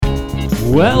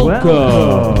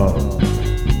Welcome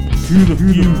to the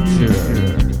future.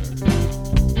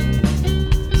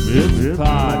 This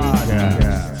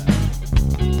podcast,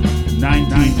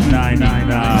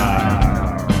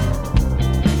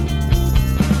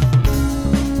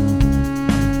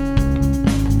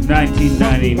 1999.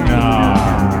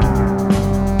 1999.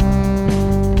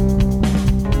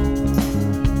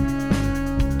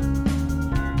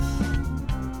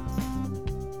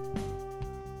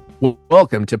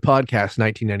 Welcome to Podcast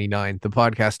 1999, the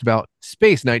podcast about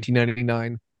Space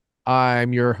 1999.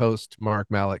 I'm your host, Mark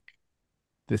Malik.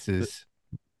 This is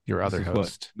your other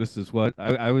host. This is what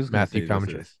I was going to Matthew say.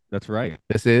 Comingis. That's right.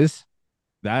 This is.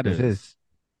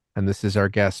 And this is our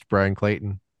guest, Brian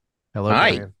Clayton. Hello,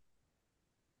 Hi.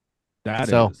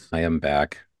 Brian. I am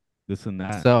back. This and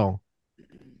that. So,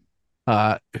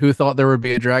 who thought there would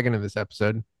be a dragon in this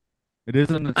episode? It is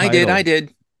in the I title.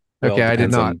 did. Okay, I did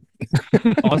not.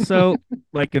 Also,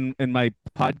 like in my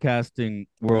podcasting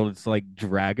world, it's like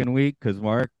Dragon Week because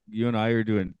Mark, you and I are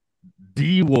doing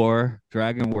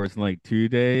Dragon Wars in like 2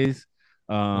 days.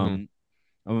 I'm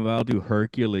about to do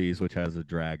Hercules, which has a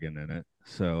dragon in it.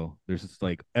 So there's just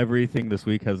like everything this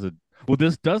week has a. Well,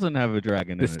 this doesn't have a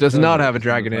dragon in it. This does not have a It's in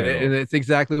dragon the in it, title. and it's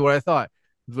exactly what I thought.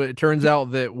 But it turns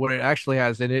out that what it actually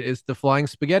has in it is the flying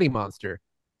spaghetti monster.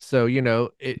 So, you know,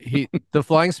 the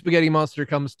flying spaghetti monster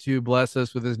comes to bless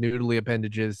us with his noodly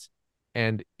appendages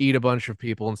and eat a bunch of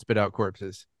people and spit out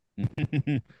corpses.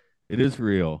 It is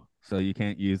real, so you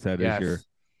can't use that Yes. as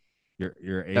your.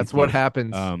 That's what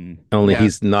happens. Only Yeah.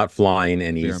 he's not flying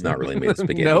and he's Experiment. not really made of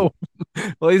spaghetti. No.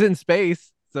 Well, he's in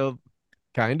space, so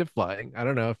kind of flying. I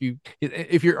don't know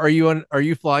are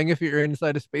you flying if you're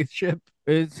inside a spaceship?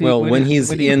 Well, when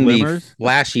he's in glimmers, the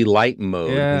flashy light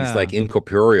mode, Yeah. he's like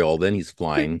incorporeal, then he's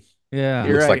flying. yeah, It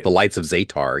You're looks right. like the lights of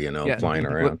Zatar, Yeah. flying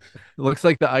around. It looks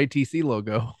like the ITC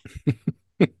logo.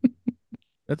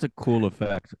 that's a cool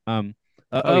effect.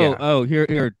 yeah.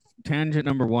 Here, tangent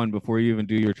number one before you even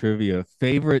do your trivia.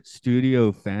 Favorite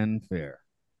studio fanfare.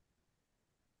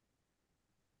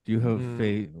 Do you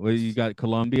have Well, you got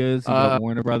Columbia's, you got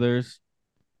Warner Brothers.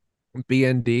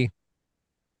 BND.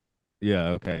 Yeah,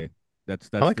 okay. That's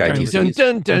I like the- ITC. Dun,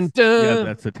 dun, dun, dun. Yeah,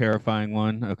 that's the terrifying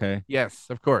one. Okay. Yes,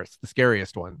 of course, the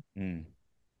scariest one.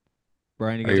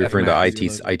 Brian, you Are you got referring to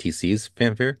Max? ITC's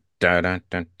fanfare? Dun, dun,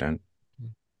 dun, dun,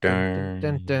 Dun, dun,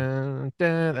 dun. dun,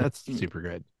 dun. That's super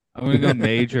good. I'm gonna go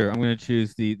major. I'm gonna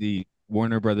choose the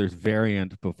Warner Brothers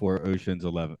variant before Ocean's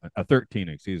 13.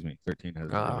 Excuse me, 13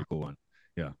 has a really cool one.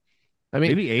 I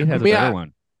mean, Maybe 8 has a better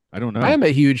one. I don't know. I am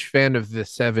a huge fan of the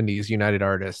 70s United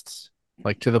Artists,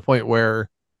 like to the point where.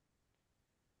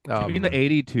 You mean the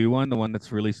 82 one, the one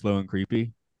that's really slow and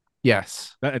creepy?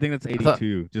 Yes, I think that's thought-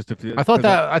 82. I thought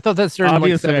that started in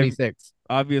like Obviously, 76.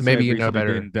 Obviously, Maybe I've you know recently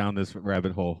better. been down this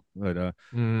rabbit hole, but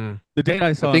Mm. the date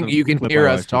I saw, I think the you can clip hear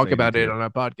I us watched talk was about it 82. on a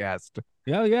podcast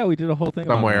Yeah, we did a whole thing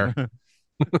Somewhere. about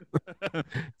that.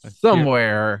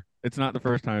 somewhere. It's not the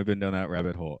first time I've been down that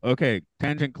rabbit hole. Okay,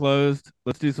 tangent closed.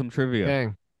 Let's do some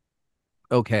trivia.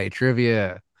 Okay,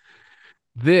 trivia.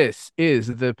 This is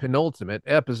the penultimate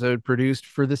episode produced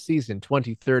for the season,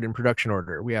 23rd in production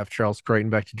order. We have Charles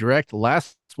Crichton back to direct.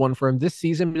 Last one from this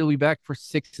season, he'll be back for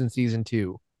 6 in season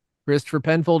 2. Christopher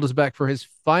Penfold is back for his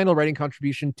final writing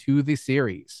contribution to the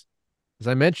series. As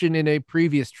I mentioned in a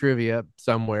previous trivia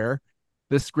somewhere,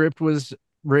 the script was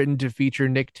written to feature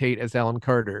Nick Tate as Alan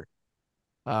Carter.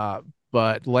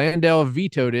 But Landau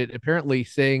vetoed it, apparently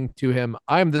saying to him,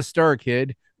 "I'm the star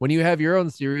kid. When you have your own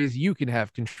series, you can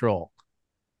have control."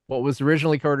 What was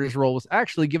originally Carter's role was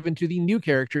actually given to the new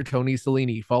character, Tony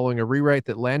Cellini, following a rewrite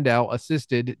that Landau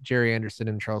assisted Jerry Anderson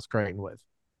and Charles Crichton with.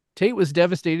 Tate was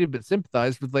devastated but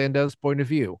sympathized with Landau's point of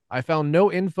view. I found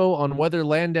no info on whether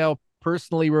Landau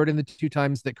personally wrote in the 2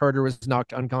 times that Carter was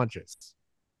knocked unconscious.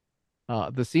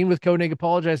 The scene with Koenig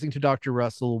apologizing to Dr.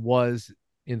 Russell was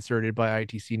inserted by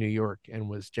ITC New York and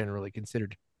was generally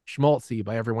considered schmaltzy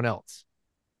by everyone else.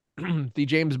 The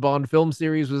James Bond film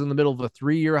series was in the middle of a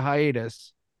 3-year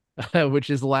hiatus, which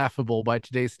is laughable by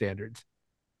today's standards.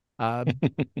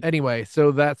 Anyway,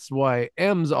 so that's why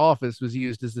M's office was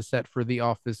used as the set for the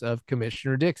office of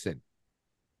Commissioner Dixon.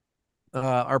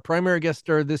 Our primary guest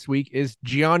star this week is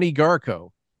Gianni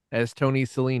Garco as Tony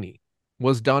Cellini.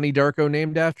 Was Donnie Darko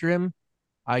named after him?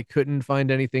 I couldn't find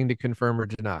anything to confirm or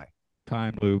deny.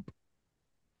 Time loop.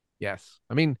 Yes.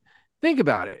 I mean, think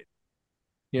about it.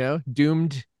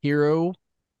 Doomed hero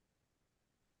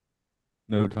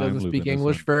No time doesn't loop speak in this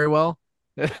English one. very well.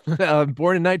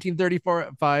 Born in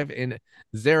 1935 in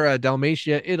Zara,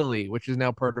 Dalmatia, Italy, which is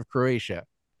now part of Croatia.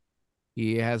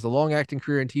 He has a long acting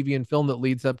career in TV and film that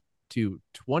leads up to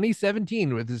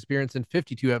 2017 with his appearance in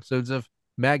 52 episodes of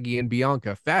Maggie and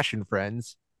Bianca, fashion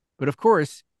friends. But of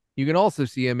course, you can also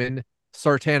see him in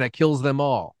Sartana Kills Them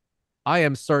All. I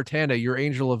am Sartana, your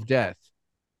angel of death.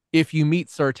 If you meet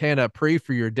Sartana, pray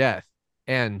for your death.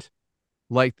 And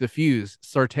light the fuse,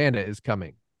 Sartana is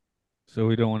coming. So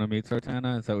we don't want to meet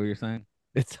Sartana? Is that what you're saying?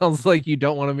 It sounds like you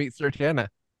don't want to meet Sartana.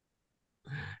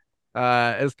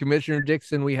 As Commissioner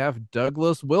Dixon, we have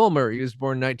Douglas Wilmer. He was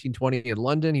born in 1920 in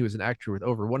London. He was an actor with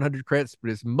over 100 credits,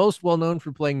 but is most well known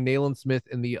for playing Nayland Smith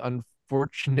in the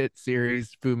unfortunate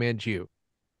series Fu Manchu.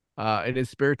 In his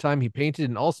spare time, he painted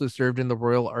and also served in the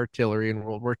Royal Artillery in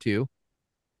World War II.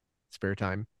 Spare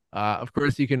time. Of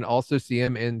course, you can also see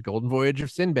him in Golden Voyage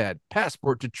of Sinbad,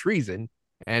 Passport to Treason,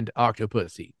 and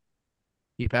Octopussy.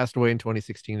 He passed away in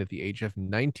 2016 at the age of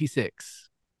 96.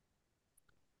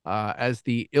 As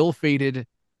the ill-fated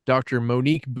Dr.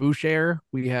 Monique Boucher,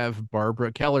 we have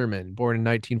Barbara Kellerman, born in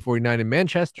 1949 in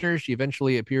Manchester. She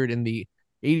eventually appeared in the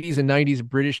 80s and 90s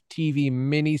British TV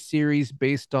miniseries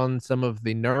based on some of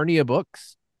the Narnia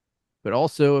books, but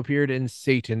also appeared in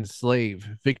Satan's Slave,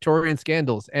 Victorian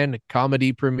Scandals, and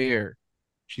Comedy Premiere.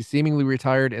 She seemingly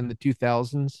retired in the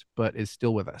 2000s, but is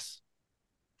still with us.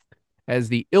 As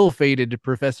the ill-fated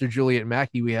Professor Juliet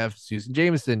Mackey, we have Susan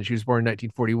Jameson. She was born in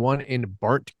 1941 in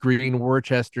Barnt Green,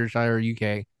 Worcestershire,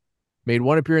 UK. Made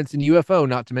one appearance in UFO,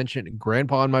 not to mention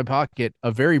Grandpa in My Pocket, A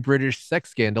Very British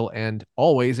Sex Scandal, and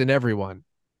Always and Everyone.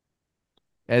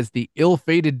 As the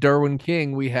ill-fated Darwin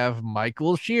King, we have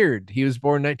Michael Sheard. He was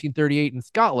born in 1938 in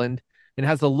Scotland and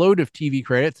has a load of TV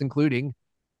credits, including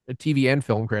TV and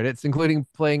film credits, including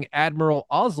playing Admiral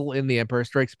Ozzel in The Empire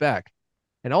Strikes Back,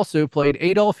 and also played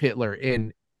Adolf Hitler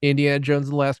in Indiana Jones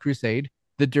and the Last Crusade,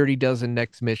 The Dirty Dozen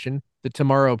Next Mission, The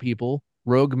Tomorrow People,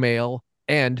 Rogue Mail,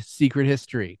 and Secret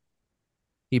History.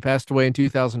 He passed away in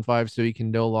 2005, so he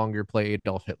can no longer play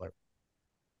Adolf Hitler.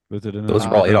 Was it in Those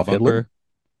were all Adolf Hitler?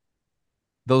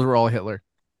 Those were all Hitler.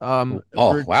 Wow.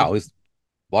 There's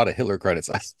a lot of Hitler credits.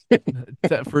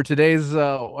 For today's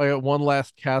one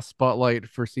last cast spotlight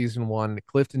for season 1,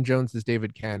 Clifton Jones is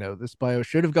David Cano. This bio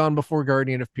should have gone before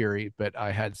Guardian of Fury, but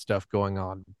I had stuff going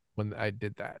on when I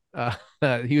did that.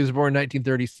 He was born in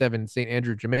 1937 in St.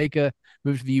 Andrew, Jamaica,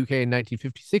 moved to the UK in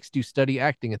 1956 to study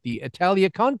acting at the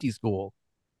Italia Conti School.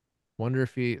 Wonder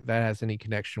if that has any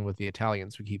connection with the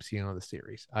Italians we keep seeing on the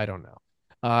series. I don't know.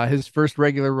 His first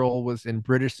regular role was in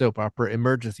British soap opera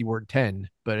Emergency Ward 10,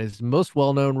 but his most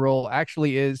well-known role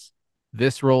actually is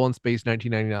this role in Space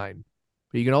 1999.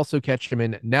 But you can also catch him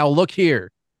in Now Look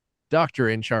Here, Doctor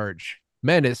in Charge,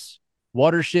 Menace,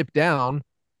 Watership Down,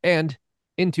 and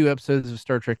in 2 episodes of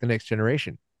Star Trek The Next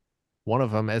Generation. One of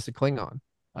them as a Klingon.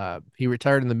 He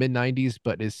retired in the mid-90s,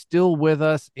 but is still with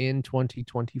us in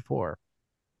 2024.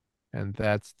 And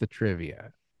that's the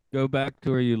trivia. Go back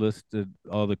to where you listed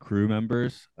all the crew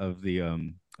members of the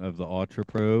Ultra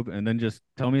Probe, and then just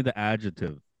tell me the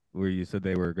adjective where you said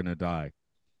they were gonna die.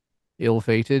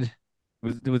 Ill-fated.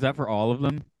 Was that for all of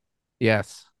them?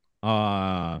 Yes.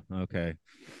 Okay.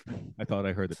 I thought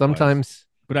I heard it sometimes twice.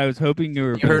 But I was hoping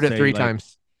you heard it 3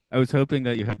 times. I was hoping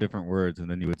that you had different words and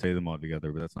then you would say them all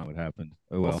together, but that's not what happened.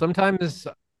 Oh well. Sometimes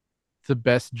the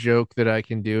best joke that I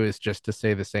can do is just to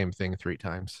say the same thing 3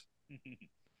 times.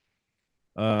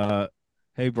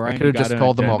 Hey Brian, I could have just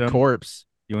called them all corpse.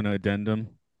 You want an addendum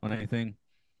on anything?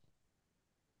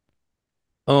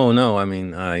 Oh no, I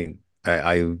mean I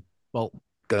well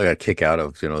got a kick out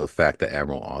of the fact that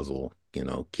Admiral Ozzel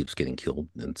keeps getting killed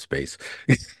in space.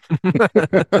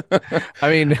 I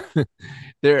mean,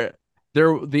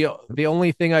 the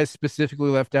only thing I specifically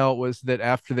left out was that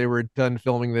after they were done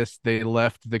filming this, they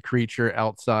left the creature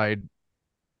outside,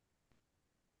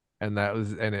 and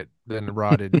it then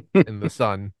rotted in the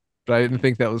sun. But I didn't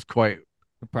think that was quite.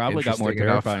 It probably got more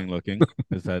terrifying looking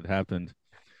as that happened.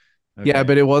 Okay. Yeah,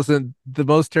 but it wasn't. The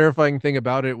most terrifying thing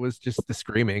about it was just the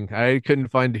screaming. I couldn't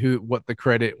find what the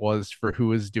credit was for who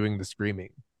was doing the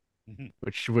screaming,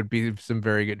 which would be some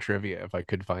very good trivia if I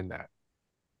could find that.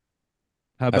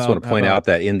 I just want to point out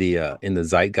that in the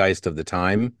zeitgeist of the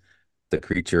time, the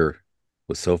creature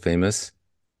was so famous,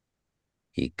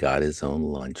 he got his own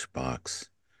lunchbox.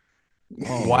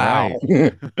 Oh, wow.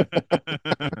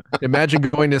 Imagine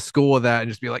going to school with that and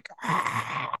just be like,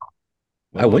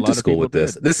 I went to school with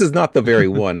this. This is not the very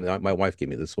one. My wife gave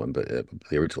me this one, but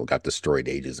the original got destroyed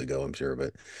ages ago, I'm sure.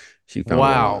 But she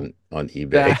found it on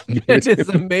eBay. That is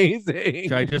amazing.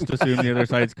 Should I just assume the other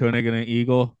side's Koenig and an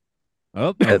eagle?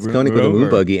 Oh, it's Koenig with a moon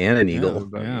buggy and an eagle.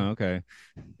 Yeah, okay.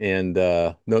 And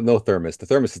no thermos. The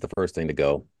thermos is the first thing to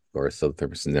go, of course. So the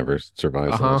thermos never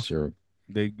survives. I'm sure.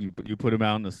 You put him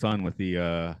out in the sun with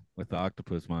the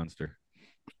octopus monster.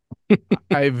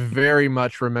 I very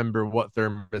much remember what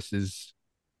thermos is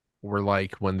were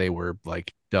like when they were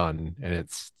like done, and it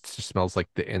just smells like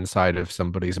the inside of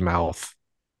somebody's mouth.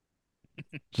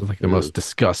 It's like the most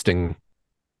disgusting.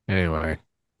 Anyway,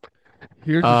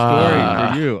 Here's a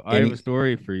story for you. I have a Any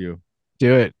story for you.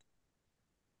 do it.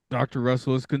 Dr.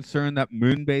 Russell is concerned that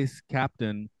Moonbase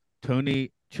Captain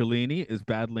Tony Cellini is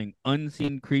battling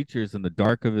unseen creatures in the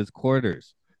dark of his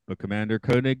quarters, but Commander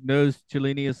Koenig knows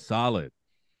Cellini is solid,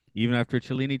 even after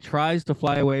Cellini tries to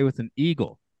fly away with an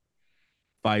eagle.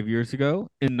 5 years ago,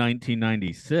 in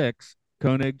 1996,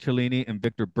 Koenig, Cellini, and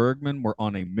Victor Bergman were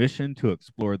on a mission to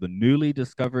explore the newly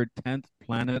discovered 10th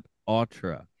planet,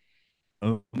 Autra.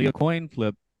 Only a coin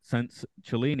flip sent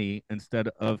Cellini instead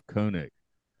of Koenig.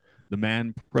 The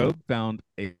manned probe found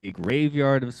a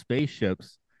graveyard of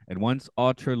spaceships, and once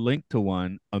Autra linked to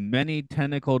one, a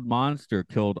many-tentacled monster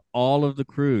killed all of the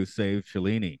crew save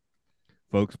Cellini.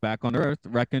 Folks back on Earth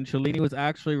reckon Cellini was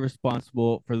actually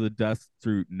responsible for the deaths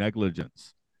through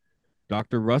negligence.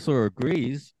 Dr. Russell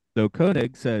agrees, though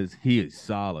Koenig says he is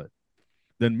solid.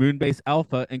 Then Moonbase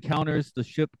Alpha encounters the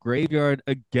ship Graveyard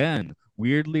again,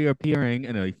 weirdly appearing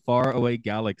in a faraway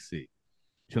galaxy.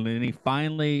 Cellini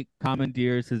finally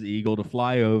commandeers his eagle to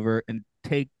fly over and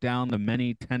take down the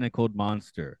many-tentacled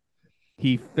monster.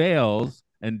 He fails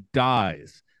and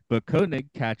dies, but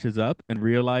Koenig catches up and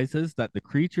realizes that the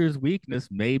creature's weakness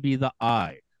may be the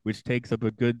eye, which takes up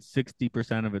a good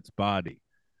 60% of its body.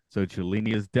 So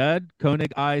Cellini is dead,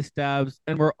 Koenig eye stabs,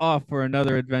 and we're off for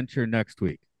another adventure next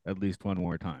week, at least one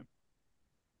more time.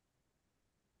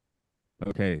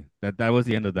 Okay, that was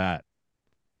the end of that.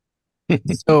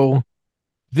 So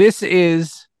this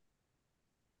is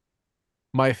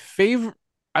my favorite.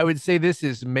 I would say this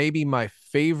is maybe my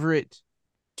favorite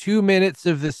 2 minutes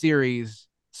of the series,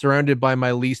 surrounded by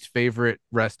my least favorite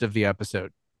rest of the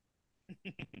episode.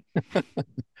 Do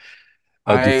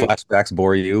flashbacks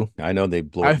bore you? I know they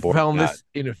blow. I found this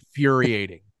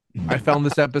infuriating. I found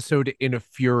this episode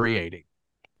infuriating.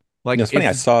 Like, it's funny.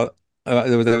 I saw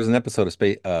there was an episode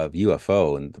of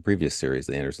UFO in the previous series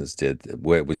the Andersons did,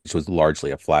 which was largely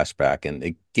a flashback, and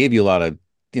it gave you a lot of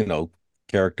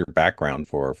character background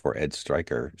for Ed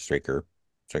Straker,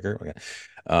 okay.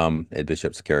 Ed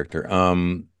Bishop's character.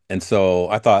 And so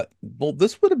I thought, well,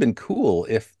 this would have been cool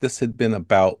if this had been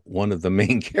about one of the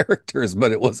main characters,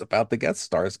 but it was about the guest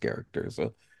stars character.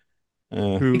 So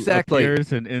who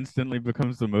appears and instantly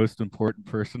becomes the most important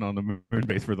person on the moon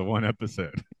base for the one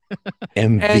episode.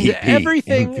 MVP,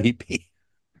 and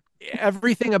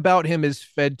everything about him is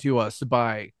fed to us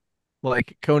by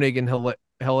like Koenig and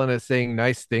Helena saying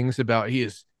nice things about he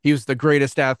was the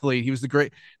greatest athlete. He was the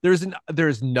great.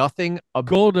 There's nothing. A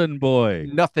golden boy.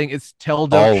 Nothing. It's tell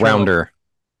don't all rounder.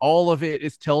 All of it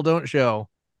is tell don't show.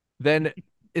 Then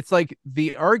it's like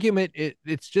the argument.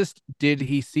 It's just, did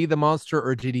he see the monster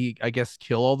or did he, I guess,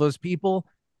 kill all those people?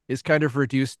 Is kind of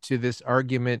reduced to this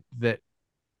argument that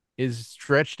is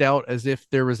stretched out as if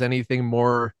there was anything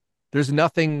more. There's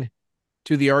nothing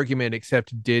to the argument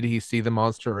except did he see the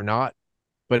monster or not?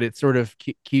 But it sort of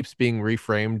keeps being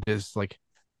reframed as like,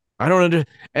 I don't under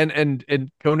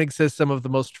and Koenig says some of the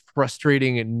most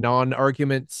frustrating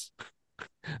non-arguments.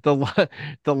 The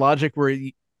logic where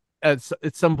at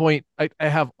some point I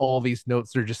have all these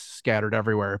notes, they're just scattered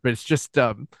everywhere, but it's just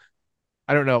I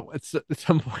don't know. It's at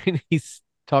some point he's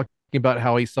talking about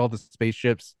how he saw the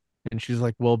spaceships, and she's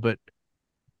like, well, but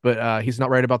he's not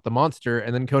right about the monster.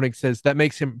 And then Koenig says that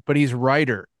makes him, but he's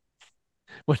righter.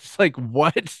 Which is like,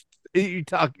 what? You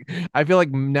talk. I feel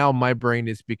like now my brain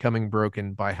is becoming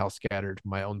broken by how scattered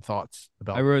my own thoughts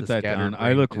about. I wrote that down.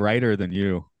 I look righter than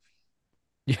you.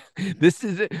 Yeah, this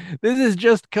is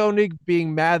just Koenig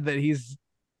being mad that he's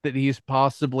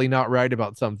possibly not right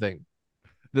about something.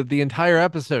 That the entire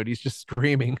episode he's just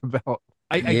screaming about.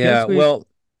 I guess well,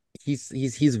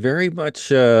 he's very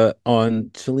much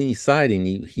on Cellini's side, and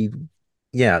he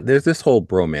there's this whole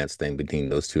bromance thing between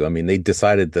those two. I mean, they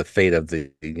decided the fate of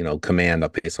the command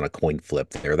based on a coin flip.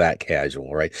 They're that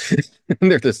casual, right?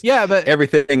 They're just but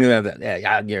everything that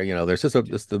there's just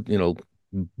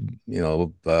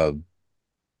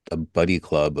a buddy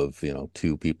club of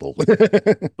two people.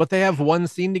 But they have one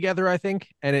scene together, I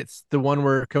think, and it's the one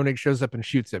where Koenig shows up and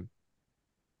shoots him.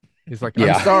 He's like,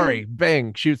 I'm sorry,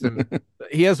 bang, shoots him.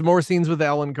 He has more scenes with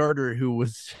Alan Carter, who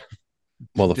was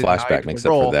well, the flashback makes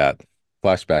up for that.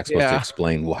 Flashback's supposed to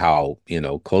explain how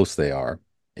close they are,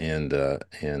 and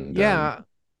well,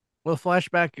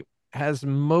 flashback has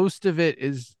most of it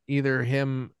is either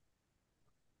him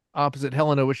opposite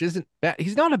Helena, which isn't bad.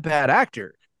 He's not a bad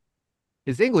actor.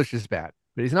 His English is bad,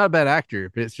 but he's not a bad actor.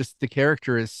 But it's just the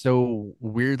character is so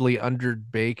weirdly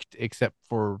underbaked, except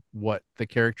for what the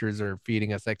characters are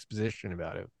feeding us exposition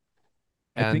about it.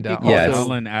 I think And he called Yeah, it's- also,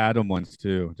 Alan Adam once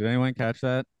too. Did anyone catch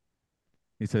that?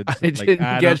 He said I like didn't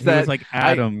Adam. catch He was that. like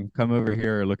Adam, come over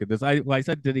here, look at this. I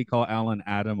said, did he call Alan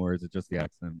Adam or is it just the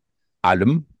accent?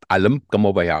 Alam, come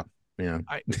over here. Yeah.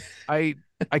 I I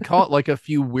I caught like a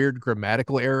few weird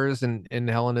grammatical errors in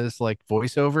Helena's like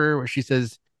voiceover where she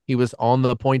says he was on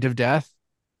the point of death,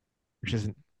 which is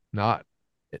not.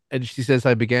 And she says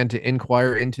I began to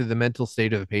inquire into the mental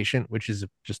state of the patient, which is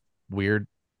just weird.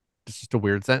 It's just a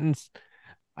weird sentence.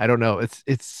 I don't know.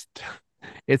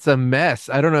 It's a mess.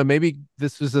 I don't know. Maybe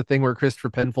this was a thing where Christopher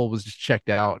Penfold was just checked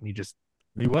out and he just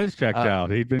He was checked Uh,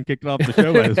 out. He'd been kicked off the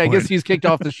show by this I guess point. he's kicked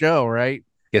off the show, right?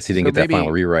 Guess he didn't So get that maybe-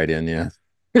 final rewrite in. Yeah.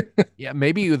 Yeah,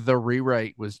 maybe the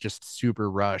rewrite was just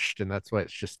super rushed, and that's why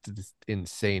it's just this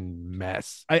insane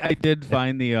mess. I did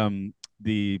find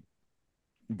the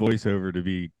voiceover to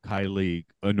be highly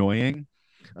annoying.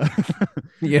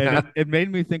 Yeah. And it made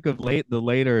me think of the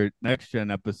later next gen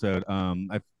episode.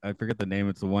 I forget the name.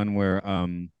 It's the one where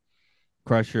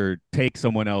Crusher takes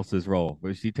someone else's role,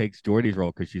 where she takes Geordie's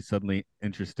role because she's suddenly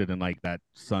interested in like that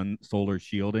solar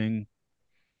shielding.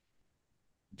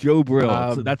 Joe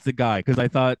Brill. So that's the guy, because I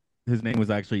thought his name was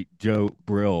actually Joe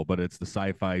Brill, but it's the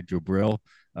sci-fi Joe Brill.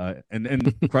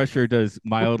 And Crusher does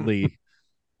mildly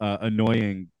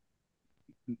annoying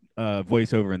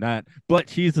voiceover in that, but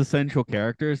she's a central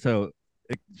character, so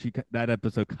that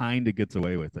episode kind of gets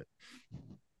away with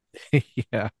it.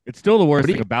 Yeah. It's still the worst But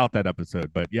he- thing about that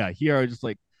episode, but yeah, here I was just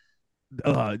like,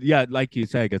 yeah, like you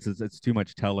say, I guess it's too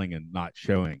much telling and not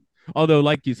showing. Although,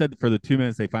 like you said, for the 2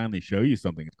 minutes they finally show you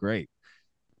something, it's great.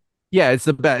 Yeah,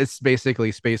 it's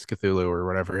basically Space Cthulhu or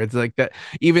whatever. It's like that.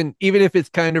 Even if it's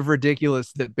kind of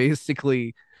ridiculous that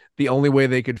basically the only way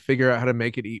they could figure out how to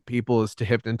make it eat people is to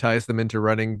hypnotize them into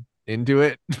running into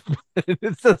it.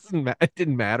 It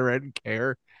didn't matter. I didn't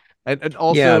care. And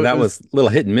also, Yeah, it that was a little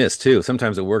hit and miss too.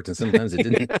 Sometimes it worked and sometimes it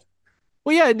didn't.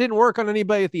 Well, yeah, it didn't work on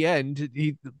anybody at the end.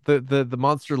 The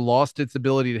monster lost its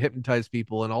ability to hypnotize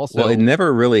people, and also Well, it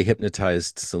never really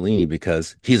hypnotized Cellini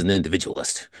because he's an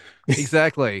individualist.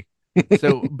 exactly.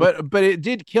 So, but it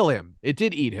did kill him. It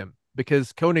did eat him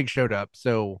because Koenig showed up.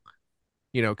 So,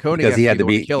 Koenig Because he had to the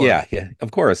one be, kill him. yeah,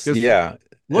 of course. 'Cause Yeah.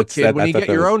 Look, It's kid, that- when I you thought get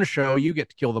that your was- own show, you get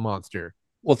to kill the monster.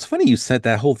 Well, it's funny you said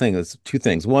that whole thing. There's two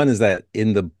things. One is that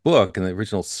in the book, in the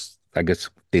original, I guess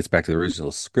dates back to the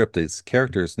original script, his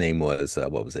character's name was,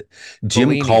 what was it? Jim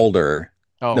Bellini. Calder.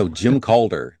 Oh, No, Jim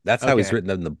Calder. That's how he's Okay. written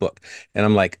in the book. And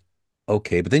I'm like,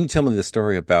 okay. But then you tell me the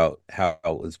story about how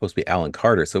it was supposed to be Alan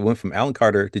Carter. So it went from Alan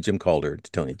Carter to Jim Calder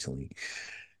to Tony Cellini.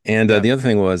 And Yeah. the other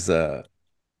thing was, I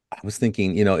was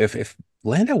thinking, if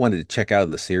Landau wanted to check out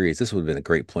of the series, this would have been a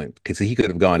great point because he could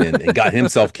have gone in and got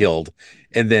himself killed,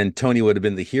 and then Tony would have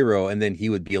been the hero, and then he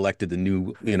would be elected the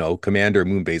new, commander of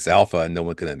Moonbase Alpha, and no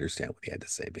one could understand what he had to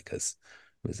say because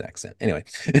of his accent. Anyway,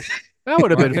 I would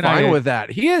have been Can I- fine with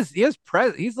that. He's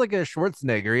like a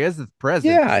Schwarzenegger. He has this presence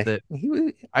yeah, that he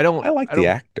was, I don't. I like I the don't-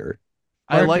 actor.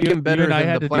 I Mark, like you- him better you and I than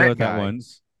had the to deal plant with that guy.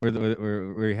 once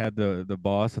where he had the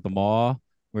boss at the mall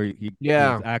where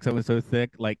Yeah. his accent was so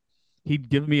thick, like he'd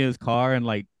give me his car and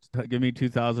like give me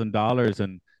 $2,000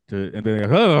 and be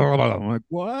like, oh, I'm like,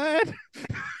 what?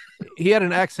 He had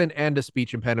an accent and a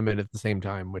speech impediment at the same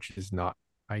time, which is not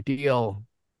ideal.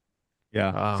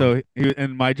 Yeah. So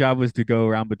and my job was to go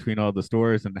around between all the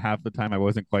stores, and half the time I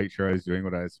wasn't quite sure I was doing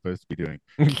what I was supposed to be doing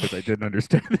because I didn't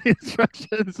understand the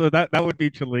instructions. So that would be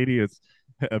Cellini as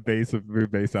a base of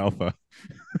Moonbase Alpha.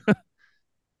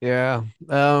 Yeah.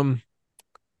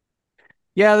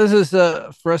 Yeah, this is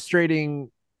a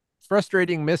frustrating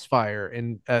misfire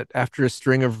and after a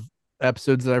string of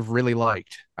episodes that I've really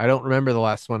liked. I don't remember the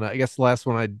last one. I guess the last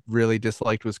one I really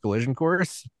disliked was Collision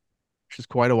Course, which is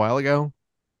quite a while ago.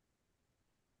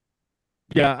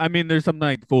 Yeah, I mean, there's something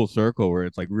like Full Circle where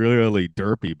it's like really, really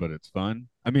derpy, but it's fun.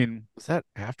 I mean, Was that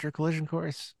after Collision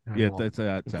Course? I'm yeah, a little that's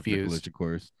after confused. Collision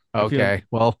Course. I feel- Okay.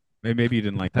 Well, Maybe you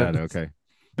didn't like that. Okay.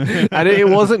 it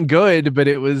wasn't good, but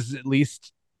it was at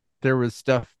least there was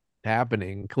stuff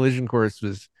happening. Collision Course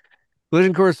was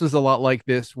a lot like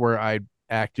this, where I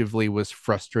actively was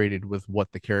frustrated with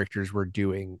what the characters were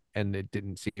doing, and it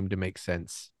didn't seem to make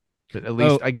sense. But at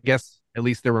least I guess at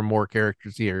least there were more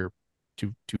characters here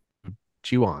to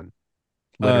chew on.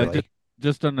 Literally.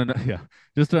 just on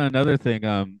another thing.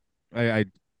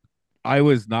 I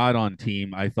was not on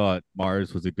team. I thought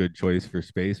Mars was a good choice for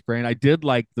Space Brain. I did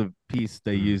like the piece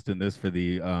they used in this for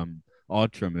the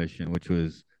Ultra mission, which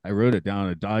was, I wrote it down,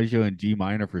 Adagio in G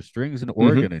minor for strings and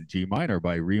organ in G minor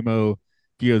by Remo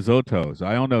Giazzotto. So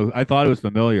I don't know. I thought it was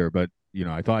familiar, but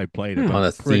I thought I played it. but On I'm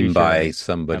a pretty theme sure by I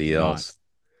somebody have not. else.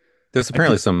 There's I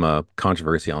apparently could some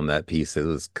controversy on that piece. It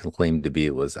was claimed to be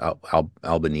it was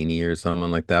Albanini or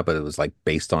something like that, but it was like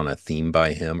based on a theme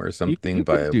by him or you something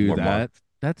by could a do more modern. that.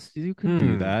 That's you could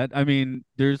do Hmm. that. I mean,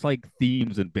 there's like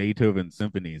themes in Beethoven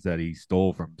symphonies that he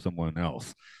stole from someone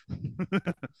else.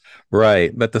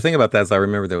 Right. But the thing about that is I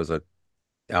remember there was a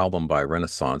album by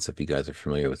Renaissance, if you guys are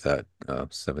familiar with that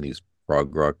 70s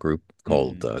prog rock group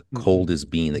called Mm. Cold as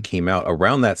Being that came out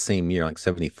around that same year, like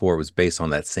 74. It was based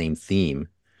on that same theme.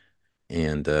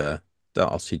 And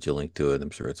I'll shoot you a link to it. I'm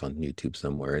sure it's on YouTube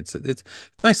somewhere. It's a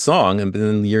nice song. And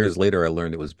then years later, I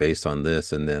learned it was based on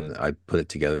this, and then I put it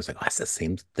together. It's like, oh, that's the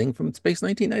same thing from Space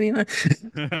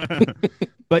 1999.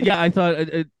 But yeah, I thought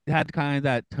it had kind of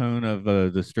that tone of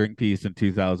the string piece in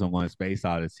 2001: Space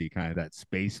Odyssey, kind of that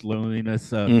space loneliness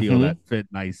feel Hmm. that fit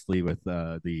nicely with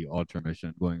the Ultra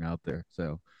mission going out there.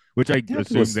 So, which I Yeah,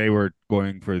 it assume was. they were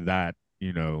going for that,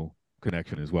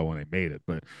 connection as well when they made it,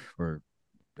 but or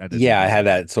that didn't Yeah, I had happen.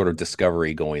 that sort of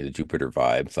discovery going to Jupiter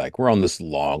vibe. It's like we're on this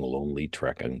long, lonely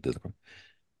trek.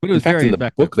 But it In was fact, very in the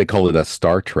effective. book, they call it a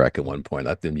Star Trek at one point.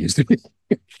 That didn't used to be.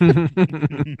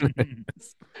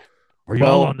 Are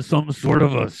y'all Well, on some sort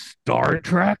of a Star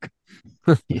Trek?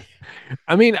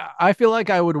 I mean, I feel like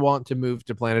I would want to move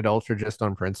to Planet Ultra just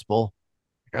on principle.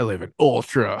 I live in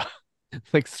Ultra.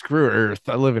 Like screw Earth.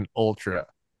 I live in Ultra.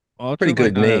 Pretty Ultra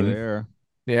might good not have name. air.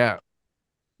 Yeah.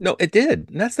 No, it did.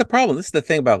 And that's the problem. This is the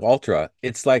thing about Ultra.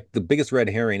 It's like the biggest red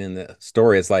herring in the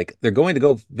story is like they're going to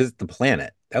go visit the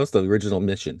planet. That was the original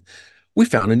mission. We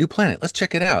found a new planet. Let's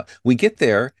check it out. We get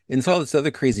there, and so all this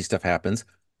other crazy stuff happens.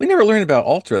 We never learn about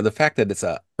Ultra, the fact that it's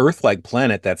a Earth-like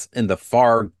planet that's in the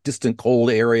far distant cold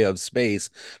area of space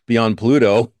beyond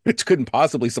Pluto, which couldn't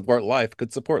possibly support life,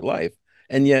 could support life.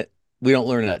 And yet we don't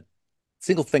learn a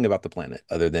single thing about the planet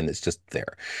other than it's just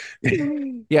there.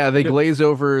 Yeah, they Yep. glaze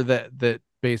over that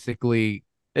basically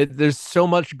there's so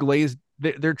much glaze.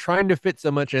 They're trying to fit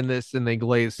so much in this and they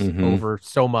glaze Hmm. over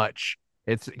so much.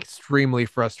 It's extremely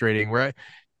frustrating. Right?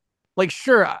 Like,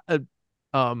 sure,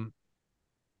 um,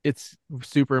 it's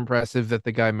super impressive that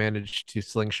the guy managed to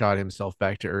slingshot himself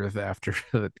back to Earth after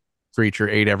the creature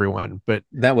ate everyone, but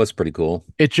That was pretty cool.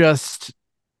 it just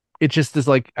it just is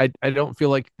like I don't feel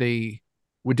like they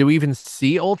would do we even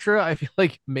see Ultra. I feel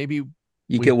like maybe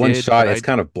You we get one did, shot, but it's I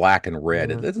kind of black and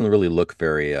red. It yeah, doesn't really look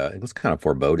very it was kind of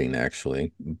foreboding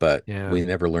actually, but yeah. we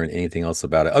never learned anything else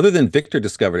about it other than Victor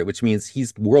discovered it, which means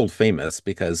he's world famous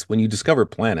because when you discover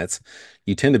planets,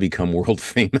 you tend to become world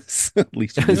famous. At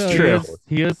least you That's used Well, to he true. is before.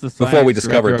 he is the Before we science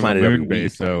director discovered of a Planet Every moon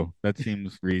base, Week. so that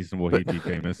seems reasonable But he'd be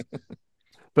famous.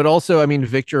 but also, I mean,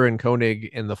 Victor and Koenig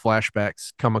in the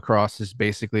flashbacks come across as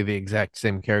basically the exact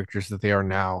same characters that they are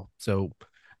now. So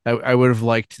I would have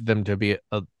liked them to be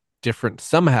a different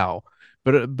somehow.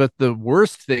 But the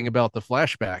worst thing about the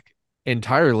flashback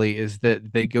entirely is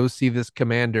that they go see this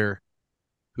commander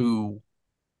who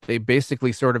they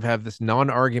basically sort of have this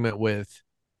non-argument with,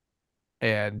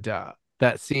 and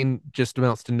that scene just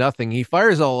amounts to nothing. He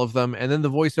fires all of them, and then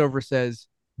the voiceover says,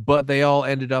 "But they all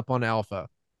ended up on Alpha."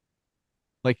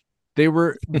 Like they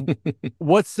were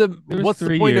There was what's the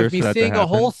three point of years me for that to seeing a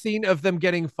whole happen. scene of them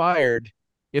getting fired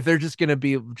if they're just going to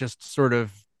be just sort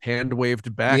of hand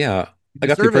waved back Yeah. I to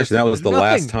got the service impression that and was there's the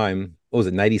last nothing. time, what was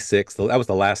it, 96? That was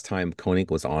the last time Koenig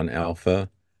was on Alpha.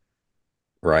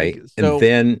 Like Right. And so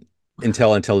then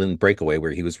until in Breakaway,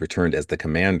 where he was returned as the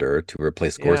commander to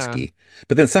replace yeah. Gorski.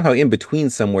 But then somehow in between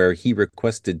somewhere he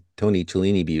requested Tony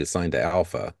Cellini be assigned to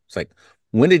Alpha. It's like,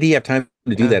 when did he have time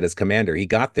to do Yeah. that as commander? He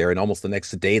got there and almost the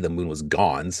next day the moon was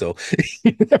gone. So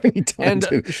he didn't have any time And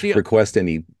to request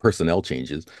any personnel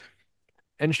changes.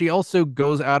 she also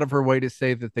goes out of her way to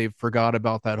say that they forgot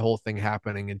about that whole thing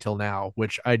happening until now,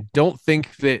 which I don't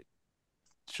think that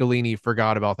Cellini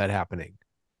forgot about that happening.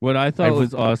 What I thought I've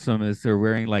was awesome is they're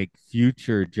wearing like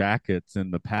future jackets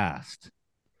in the past.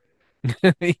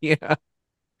 yeah.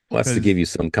 Well, that's to give Because you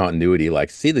some continuity. Like,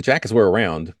 see, the jackets were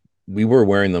around. We were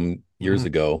wearing them years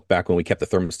ago, back when we kept the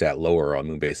thermostat lower on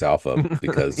Moonbase Alpha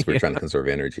because we're Yeah. trying to conserve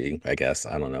energy, I guess.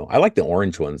 I don't know. I like the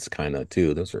orange ones kind of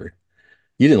too. Those are,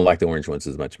 you didn't like the orange ones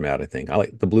as much, Matt, I think. I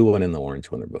like the blue one and the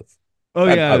orange one. They're both, oh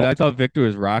I yeah, don't, I thought Victor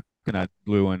was rocking that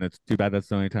blue one. It's too bad that's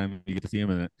the only time you get to see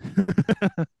him in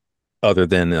it. other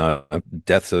than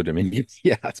Death So Dominion.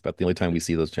 Yeah, that's about the only time we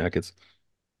see those jackets.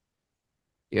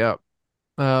 Yeah.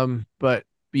 But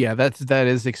yeah, that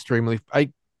is extremely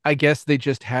I guess they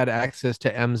just had access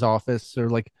to M's office or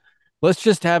like let's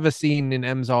just have a scene in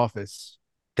M's office.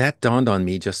 That dawned on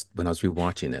me just when I was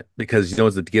rewatching it because you know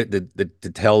what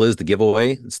the tell is the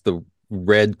giveaway. It's the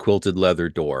red quilted leather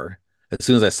door. As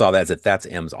soon as I saw that, I said that's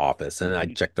M's office, and I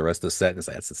checked the rest of the set and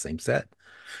said that's the same set.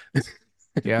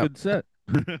 Yeah. Good set.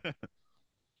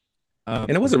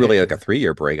 And it wasn't really like a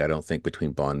 3-year break, I don't think,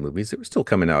 between Bond movies. They were still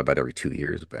coming out about every 2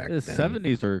 years back The then.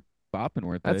 70s are bopping,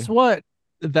 weren't they? That's what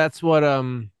Let's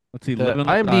see, the Live and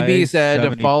Let IMDb Die,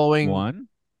 said following 71.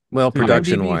 Well, Dude,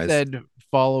 production IMDb wise, said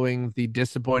following the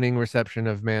disappointing reception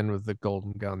of Man with the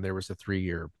Golden Gun, there was a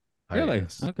 3-year Really?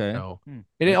 hiatus. Okay. So, Hmm. and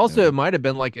it That's also noted. might have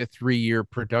been like a 3-year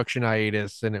production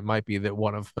hiatus, and it might be that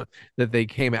one of that they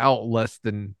came out less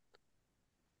than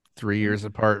 3 years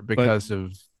apart But because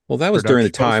of well, that was during the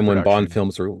production time when Bond post-production.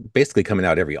 films were basically coming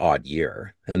out every odd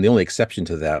year. And the only exception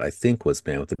to that, I think, was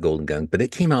Man with the Golden Gun. But it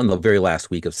came out in the very last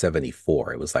week of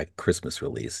 74. It was like Christmas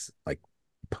release, like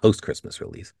post-Christmas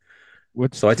release.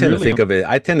 what's So I tend to truly think of it,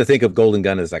 I tend to think of Golden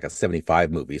Gun as like a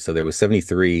 75 movie. So there was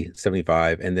 73,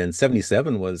 75, and then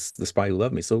 77 was The Spy Who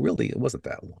Loved Me. So really, it wasn't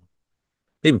that long.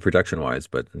 Maybe production-wise,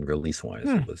 but release-wise,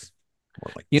 it was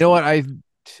more like You know what?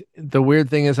 The weird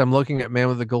thing is I'm looking at Man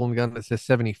with the Golden Gun that says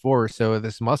 74, so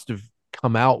this must have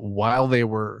come out while they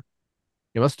were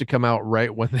it must have come out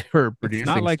right when they were it's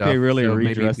not producing like stuff. they really So maybe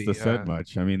redressed the set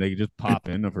much. I mean, they could just pop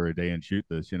in for a day and shoot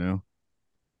this, you know?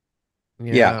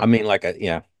 Yeah, yeah. I mean, like,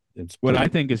 yeah, it's What I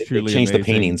pretty, think is they truly changed the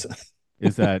amazing paintings.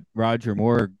 is that Roger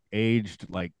Moore aged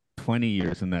like 20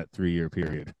 years in that 3-year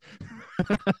period.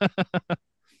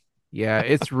 Yeah,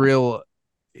 it's real.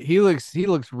 He looks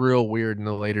real weird in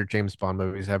the later James Bond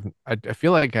movies. I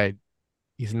feel like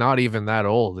he's not even that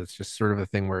old. It's just sort of a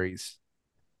thing where he's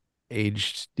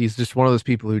aged. He's just one of those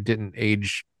people who didn't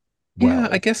age Yeah, I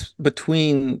well. guess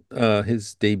between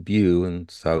his debut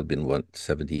and so that would have been what,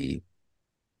 73,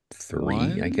 I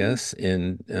One? guess,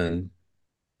 in Live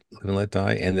and Let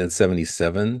Die, and then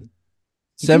 77.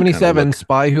 He did kind of 77, look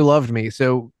Spy Who Loved Me.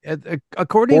 So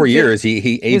according 4 years. to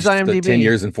He his aged the 10 IMDb,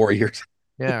 years in 4 years.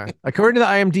 yeah, according to the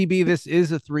IMDb, this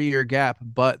is a 3-year gap,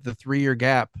 but the 3-year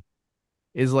gap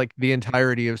is like the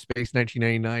entirety of Space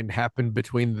 1999 happened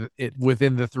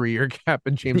within the 3-year gap,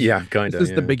 and James, Yeah, kind this of. is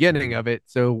the Yeah. beginning of it.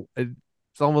 So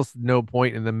it's almost no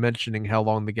point in them mentioning how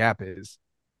long the gap is.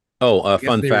 Oh, I guess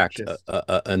fun they were fact, just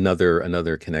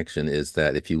another connection is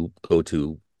that if you go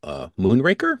to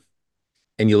Moonraker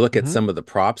and you look at Mhm. some of the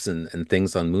props and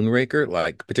things on Moonraker,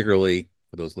 like particularly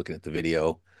for those looking at the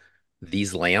video,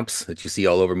 these lamps that you see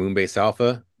all over Moonbase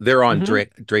Alpha, they're on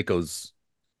Mhm. Draco's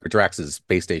or Drax's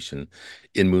space station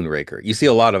in Moonraker. You see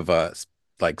a lot of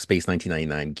like Space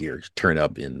 1999 gear turn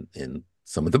up in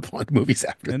some of the Bond movies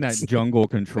after And that this. jungle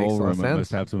Makes control a lot of room, it must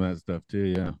sense. have some of that stuff too.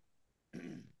 Yeah.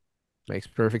 Makes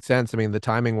perfect sense. I mean, the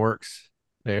timing works.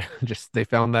 They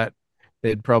found that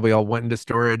they'd probably all went into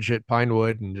storage at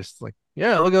Pinewood and just like,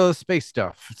 yeah, look at all the space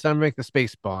stuff. It's time to make the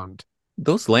space bond.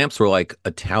 Those lamps were like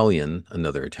Italian,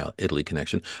 another Italy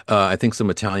connection. I think some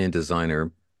Italian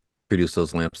designer produced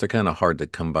those lamps. They're kind of hard to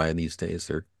come by these days.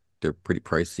 They're pretty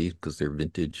pricey because they're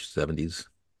vintage 70s.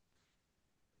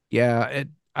 Yeah,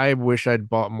 I wish I'd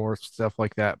bought more stuff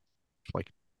like that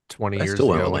like 20 I years still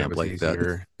want a ago when it lamp was like that.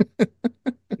 easier.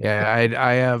 Yeah,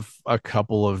 I have a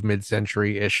couple of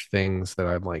mid-century-ish things that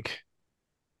I'm like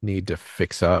need to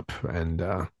fix up, and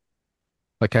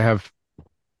like I have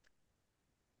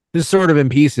this sort of in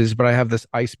pieces, but I have this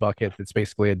ice bucket that's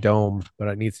basically a dome, but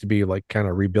it needs to be like kind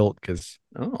of rebuilt because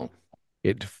Oh,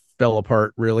 it fell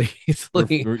apart really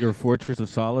easily. Your fortress of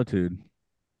solitude because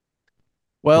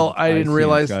Well, it's I didn't icy and it's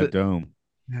realize got a that dome.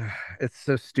 it's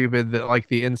so stupid that like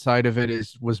the inside of it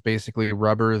is was basically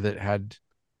rubber that had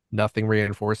nothing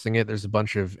reinforcing it. There's a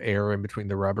bunch of air in between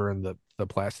the rubber and the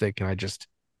plastic, and I just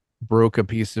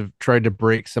tried to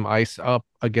break some ice up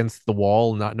against the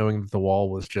wall, not knowing that the wall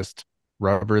was just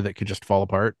rubber that could just fall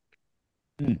apart.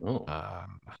 oh.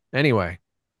 Um, anyway,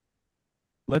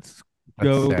 Let's that's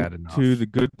go sad to enough. the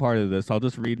good part of this. I'll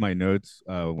just read my notes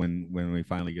when we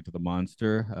finally get to the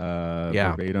monster.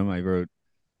 Yeah. Verbatim, I wrote,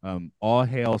 "All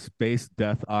hail space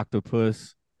death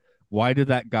octopus. Why did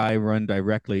that guy run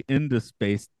directly into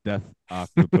space death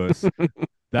octopus?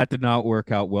 That did not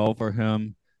work out well for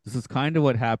him. This is kind of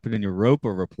what happened in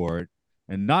Europa report,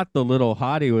 and not the little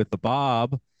hottie with the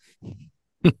bob."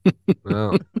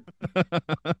 Well,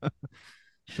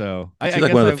 So She's I like one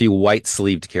guess of the I few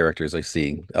white-sleeved characters I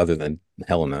see, other than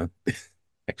Helena.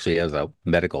 Actually has a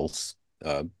medical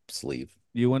sleeve.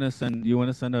 you want to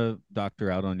send a doctor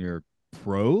out on your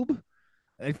probe?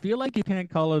 I feel like you can't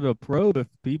call it a probe if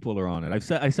people are on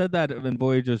it. I said that in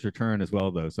Voyager's Return as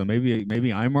well, though. So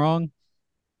maybe I'm wrong.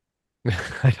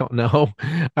 I don't know.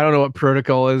 I don't know what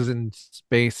protocol is in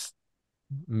space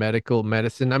medical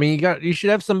medicine. I mean, you should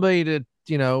have somebody to,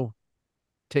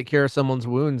 take care of someone's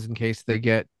wounds in case they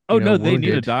get, Oh no, they need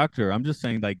a wounded. doctor. I'm just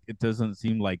saying, like, it doesn't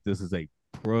seem like this is a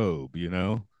probe. You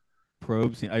know,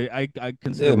 probes. I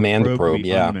consider A a manned probe to probe, be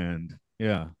yeah. unmanned.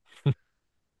 Yeah.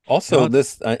 Also, Now it's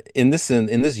this in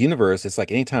this universe, it's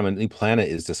like anytime a new planet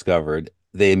is discovered,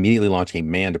 they immediately launch a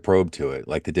manned probe to it,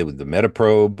 like they did with the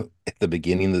Metaprobe at the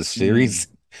beginning of the mm, series,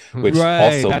 which right.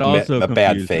 also That met also a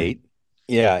bad confused me. fate.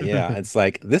 Yeah, yeah. It's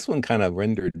like this one kind of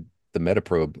rendered the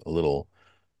Metaprobe a little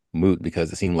moot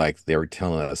because it seemed like they were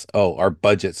telling us, "Oh, our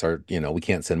budgets are, we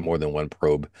can't send more than one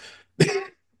probe."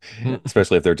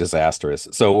 Especially if they're disastrous.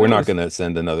 So Well, we're that not was going to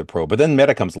send another probe. But then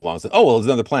Meta comes along and says, "Oh, well, it's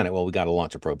another planet. Well, we got to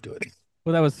launch a probe to it."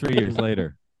 well, that was 3 years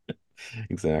later.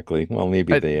 Exactly. Well,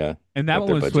 maybe I, they And that up one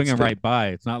their was budgets swinging too. right by.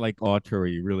 It's not like Ultra where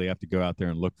you really have to go out there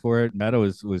and look for it. Meta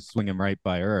was swinging right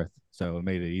by Earth, so it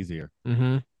made it easier.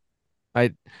 hmm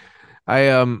I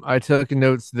I took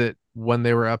notes that when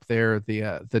they were up there,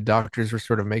 the doctors were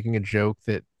sort of making a joke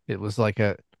that it was like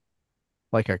a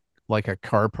like a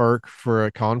car park for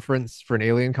a conference, for an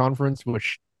alien conference,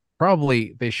 which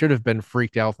probably they should have been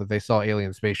freaked out that they saw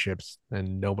alien spaceships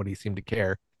and nobody seemed to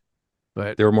care.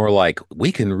 But They were more like,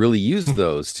 we can really use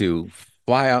those to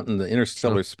fly out in the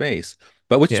interstellar space.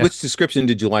 But which yeah, which description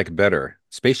did you like better?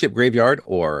 Spaceship graveyard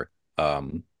or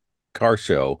um car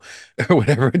show or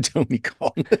whatever Tony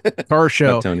called it? car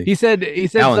Not show. Tony. He said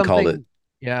Alan called it something.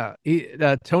 Yeah,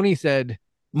 Tony said,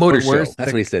 motor but show. where's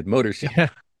That's the what he said, motor show. yeah.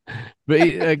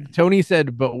 But Tony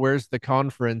said, but where's the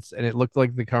conference? And it looked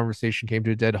like the conversation came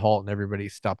to a dead halt and everybody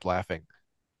stopped laughing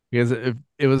because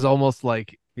it was almost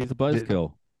like He's a it,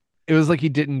 buzzkill. it was like he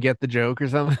didn't get the joke or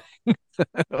something.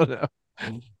 I don't know.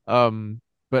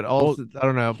 But Well, also I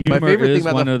don't know. humor is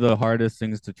one of the hardest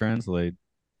things to translate.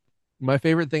 My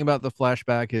favorite thing about the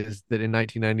flashback is that in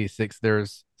 1996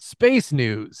 there's space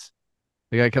news.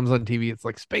 The guy comes on TV, it's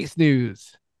like space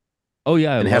news. Oh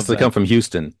yeah, I And it has love to come that. from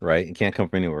Houston, right? It can't come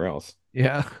from anywhere else.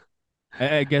 Yeah.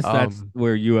 I guess that's Um,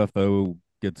 where UFO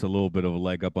gets a little bit of a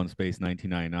leg up on Space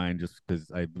 1999, just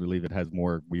because I believe it has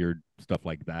more weird stuff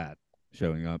like that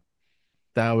showing up.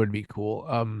 that would be cool.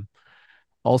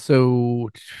 Also,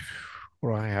 what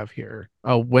do I have here?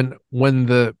 Oh, when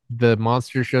the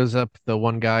monster shows up, the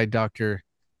one guy, Doctor,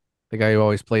 the guy who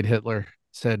always played Hitler,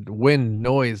 said wind,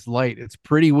 noise, light. It's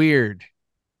pretty weird,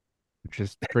 which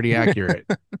is pretty accurate.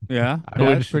 Yeah, I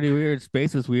yeah, it's would pretty weird.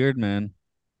 Space is weird, man.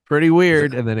 pretty Is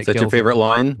weird, that, and then is it that your kills him. favorite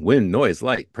line? Wind, noise,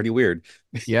 light. Pretty weird.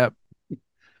 Yep,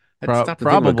 I had to stop to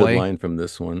think of a good probably. line from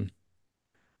this one.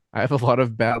 I have a lot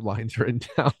of bad lines written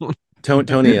down.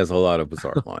 Tony has a lot of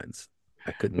bizarre lines.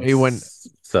 I couldn't Maybe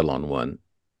settle on one.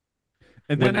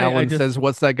 And when then I Ellen just says,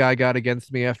 "What's that guy got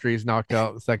against me?" after he's knocked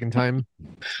out the second time.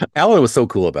 Alan was so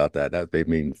cool about that. That made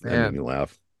me Man,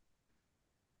 laugh.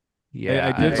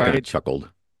 I yeah, I did just kind of write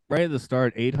chuckled. right at the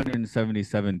start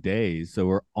 877 days, so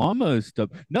we're almost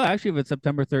up. No, actually, if it's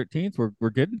September 13th, we're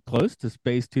getting close to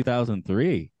Space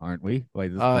 2003, aren't we? By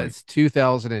this point, it's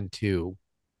 2002.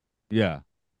 yeah,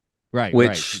 right.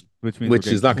 Which Which means we're which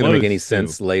getting is not going to make any close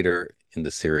to. sense later in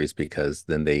the series because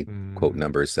then they quote Mm.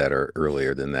 numbers that are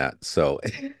earlier than that. So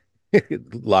a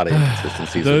lot of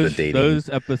inconsistencies with the dating, Those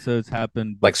episodes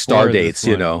happened like star before this dates,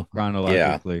 one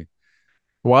Yeah. chronologically.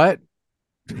 What?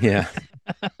 Yeah.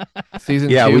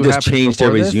 Season Yeah, we two just happened changed before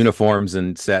everybody's this? uniforms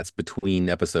and sets between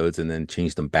episodes and then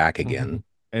changed them back again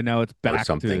And now it's or back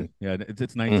to, something. yeah,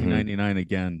 it's Hmm 1999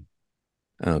 again.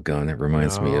 Oh God, that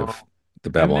reminds me No. of the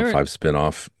And Babylon 5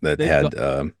 spinoff that they've got had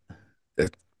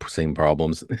the same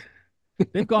problems.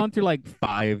 they've gone through like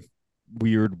five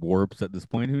weird warps at this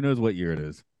point. Who knows what year it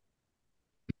is?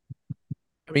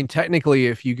 I mean, technically,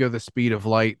 if you go the speed of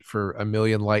light for a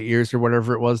million light years or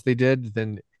whatever it was they did,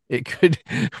 then it could.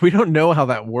 We don't know how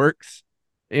that works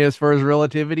as far as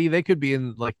relativity. They could be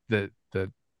in like the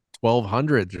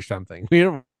 1200s or something. We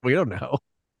don't know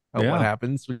what Yeah,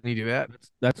 happens when you do that.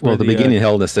 that's Well, where the the beginning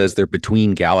Helena says they're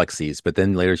between galaxies, but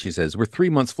then later she says we're 3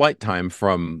 months flight time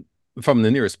from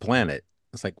the nearest planet.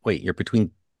 It's like, wait, you're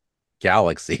between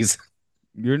galaxies.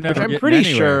 you're Which never I'm getting pretty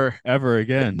anywhere sure, ever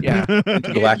again. yeah,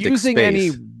 Intergalactic using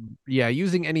any, space. yeah,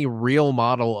 using any real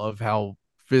model of how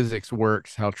physics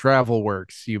works, how travel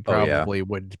works, you Oh yeah. probably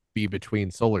would be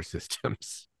between solar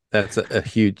systems. That's a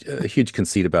huge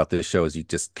conceit about this show is you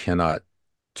just cannot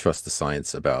trust the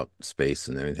science about space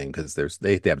and everything because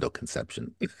they have no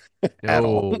conception at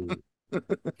all. No,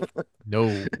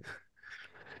 no.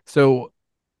 So,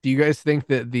 do you guys think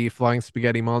that the flying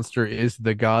spaghetti monster is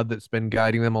the god that's been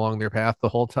guiding them along their path the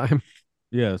whole time?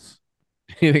 Yes.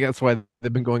 You think that's why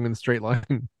they've been going in a straight line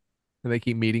and they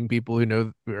keep meeting people who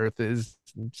know who Earth is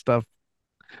and stuff?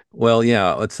 Well,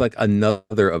 yeah, it's like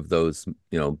another of those,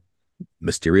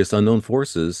 mysterious unknown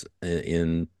forces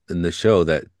in the show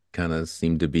that kind of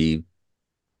seem to be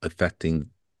affecting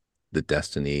the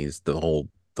destinies, the whole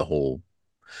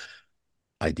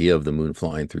idea of the moon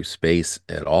flying through space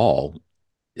at all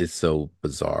is so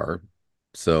bizarre.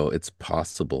 So it's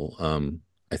possible.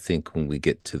 I think when we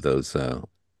get to those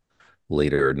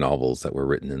later novels that were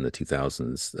written in the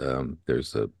 2000s,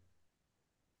 there's an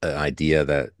idea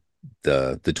that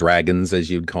the dragons, as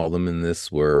you'd call them in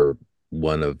this, were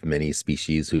one of many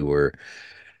species who were,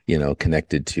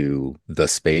 connected to the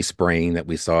space brain that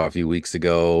we saw a few weeks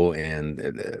ago, and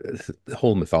the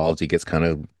whole mythology gets kind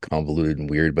of convoluted and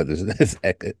weird. But there's this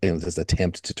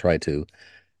attempt to try to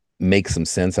make some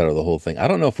sense out of the whole thing. I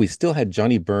don't know if we still had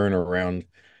Johnny Byrne around.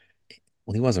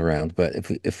 Well, he was around, but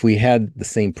if we had the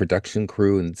same production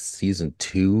crew in season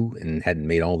two and hadn't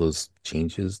made all those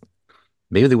changes,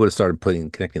 maybe they would have started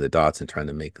connecting the dots and trying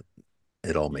to make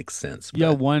it all make sense. Yeah,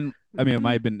 But one. I mean, it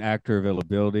might have been actor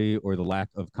availability or the lack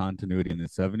of continuity in the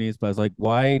 70s, but I was like,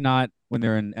 why not when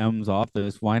they're in M's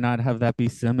office? Why not have that be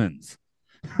Simmons?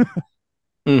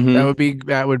 Mhm.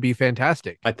 That would be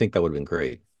fantastic. I think that would have been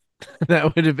great.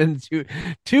 That would have been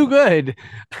too good.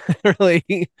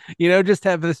 Really, just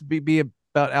have this be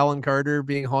about Alan Carter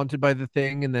being haunted by the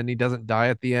thing, and then he doesn't die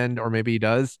at the end, or maybe he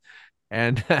does,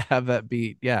 and have that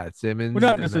be Well, Simmons,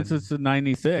 no, and since then it's a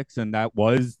 96 and that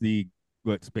was the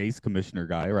space commissioner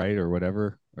guy, right? Or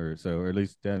whatever. Or so, or at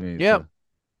least, I mean, yeah. so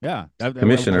yeah.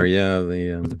 Commissioner, yeah,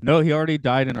 the No, he already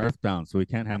died in Earthbound, so we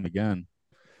can't have him again.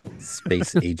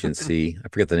 space agency. I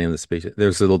forget the name of the space.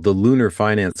 There's the Lunar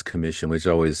Finance Commission, which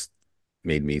always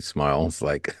made me smile. It's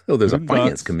like, oh, there's a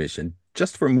finance Boondocks. commission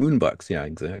just for moonbucks. Yeah,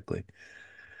 exactly.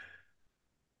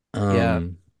 Yeah.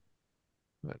 Um,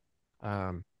 But,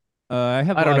 I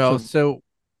have I don't lots know. of. So,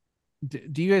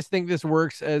 do you guys think this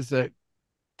works as a?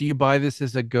 Do you buy this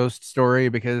as a ghost story?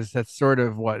 Because that's sort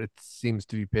of what it seems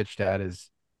to be pitched at. Is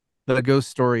the ghost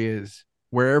story is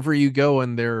wherever you go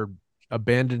and there are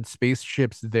abandoned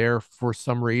spaceships there for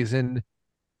some reason.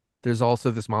 There's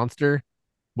also this monster,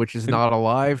 which is not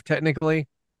alive technically.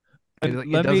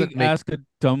 It Let me doesn't make ask a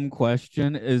dumb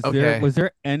question. okay. Was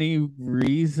there any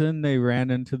reason they ran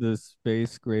into the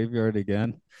space graveyard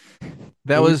again? It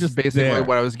That was was just basically there.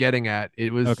 what I was getting at.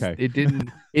 Okay. It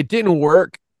didn't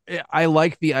work. I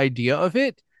like the idea of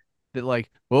it that like,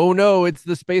 oh no, it's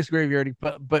the space graveyard,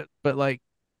 but like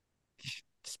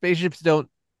spaceships don't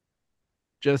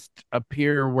just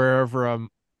appear wherever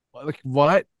like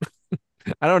what?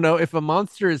 I don't know. If a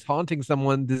monster is haunting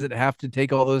someone, does it have to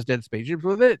take all those dead spaceships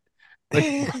with it? Like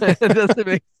it doesn't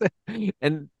make sense.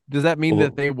 And does that mean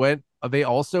that well, they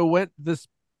also went this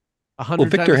a well,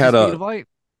 hundred times the speed of light?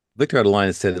 Victor had a line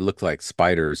that said it looked like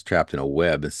spiders trapped in a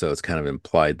web, and so it's kind of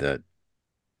implied that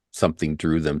something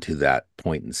drew them to that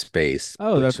point in space,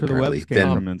 Oh, which that's where the webs apparently came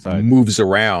then from inside. moves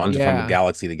around from Yeah.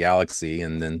 galaxy to galaxy,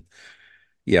 and then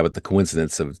yeah, but the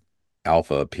coincidence of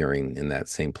Alpha appearing in that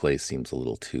same place seems a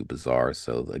little too bizarre.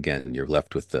 So again, you're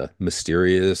left with the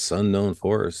mysterious unknown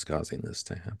force causing this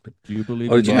to happen. Do you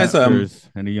believe Oh, in did you guys monsters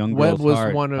and a young Webb girl's was heart?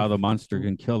 one How of the monster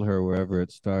can kill her wherever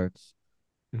it starts.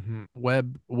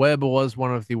 Webb was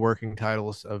one of the working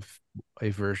titles of a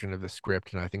version of the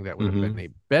script, and I think that would have hmm been a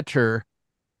better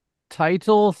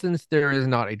title since there is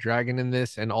not a dragon in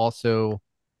this. And also,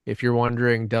 if you're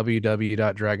wondering,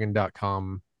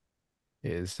 www.dragon.com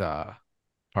is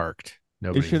parked.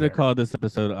 They Nobody's should have there. called this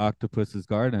episode Octopus's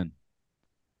Garden.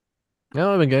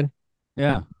 No, I've been good.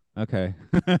 Yeah. Okay.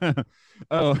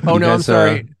 Oh, Oh You no, I'm guys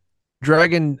sorry.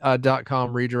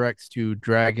 Dragon.com redirects to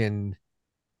Dragon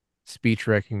speech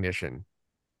recognition.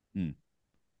 Hmm.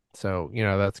 So,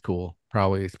 that's cool.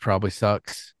 Probably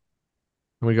sucks.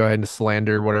 We go ahead and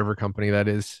slander whatever company that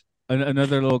is.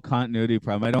 Another little continuity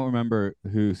problem. I don't remember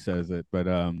who says it, but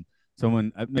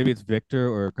someone, maybe it's Victor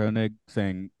or Koenig,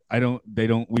 saying,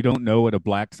 we don't know what a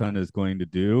black sun is going to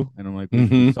do. And I'm like,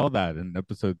 we hmm saw that in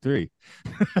episode 3.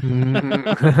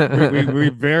 We Mhm.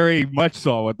 very much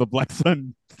saw what the black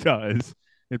sun does.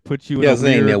 It puts you in Yeah, a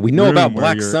saying yeah, weird we know about room where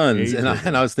black you're suns, and I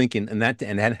ageist. was thinking, and that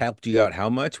helped you out how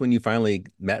much when you finally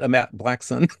met a black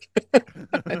sun?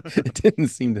 It didn't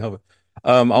seem to help.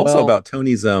 Also Well, about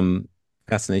Tony's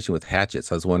fascination with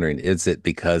hatchets, I was wondering, is it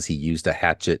because he used a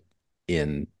hatchet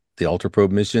in the Ultra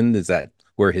Probe mission? Is that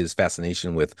where his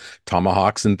fascination with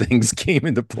tomahawks and things came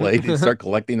into play? Did he start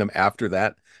collecting them after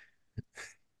that?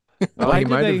 well, Why he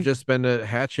did might have they just been a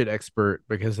hatchet expert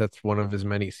because that's one of his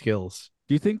many skills.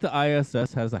 do you think the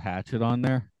ISS has a hatchet on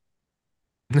there?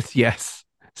 Yes,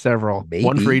 several.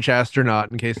 One for Maybe. each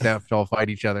astronaut in case they have to all fight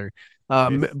each other.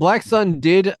 Nice. Black Sun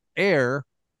did air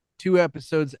 2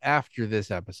 episodes after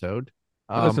this episode.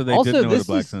 Oh, so they did Also, know what a this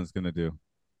black is sun's gonna do.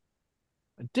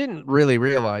 I didn't really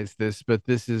realize this, but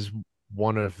this is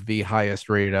one of the highest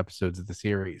rated episodes of the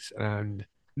series. And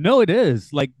No, it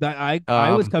is. Like that I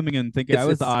was um, coming in thinking I It's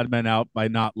was the it's odd man out by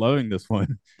not loving this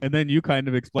one. And then you kind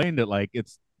of explained it like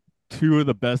it's two of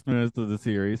the best minutes of the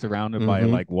series, surrounded by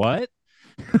Mhm. like what?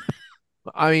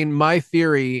 I mean, my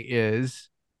theory is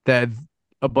that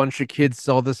a bunch of kids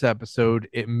saw this episode,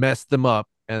 it messed them up,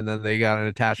 and then they got an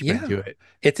attachment Yeah. to it.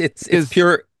 It's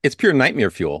Because pure nightmare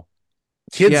fuel.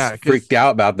 Kids yeah, because freaked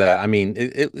out about that. I mean,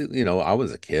 I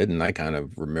was a kid and I kind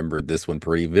of remembered this one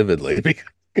pretty vividly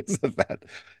because of that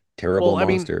terrible well, I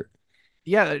mean, monster.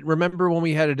 yeah, remember when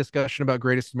we had a discussion about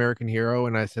Greatest American Hero,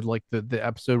 and I said like the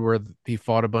episode where he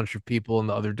fought a bunch of people in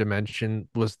the other dimension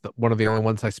was one of the only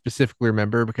ones I specifically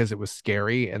remember because it was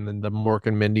scary, and then the Mork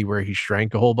and Mindy where he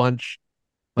shrank a whole bunch.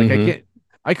 Like Hmm.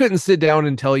 I couldn't sit down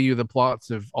and tell you the plots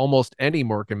of almost any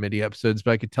Mork and Mindy episodes,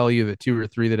 but I could tell you the two or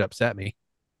three that upset me.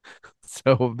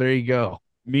 So there you go.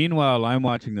 Meanwhile, I'm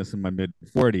watching this in my mid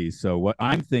 40s. So what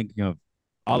I'm thinking of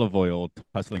Olive Oyl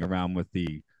tussling around with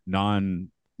the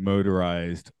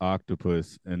non-motorized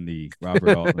octopus in the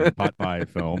Robert Altman Pot Pie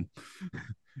film.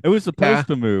 It was Yeah. supposed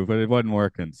to move, but it wasn't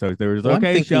working. So there was Well, I'm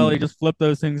okay, Shelley, thinking just flip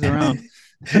those things around.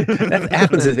 that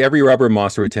happens with every rubber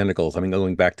monster with tentacles. I mean,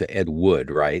 going back to Ed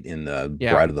Wood, right, in the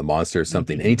Yeah. Bride of the Monster or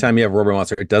something. Anytime you have a rubber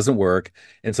monster, it doesn't work,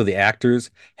 and so the actors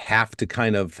have to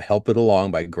kind of help it along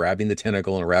by grabbing the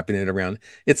tentacle and wrapping it around.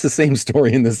 It's the same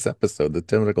story in this episode. The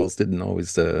tentacles didn't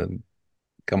always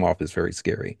come off as very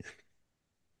scary.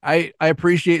 I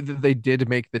appreciate that they did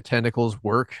make the tentacles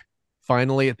work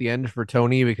finally at the end for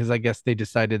Tony because I guess they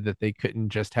decided that they couldn't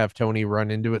just have Tony run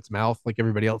into its mouth like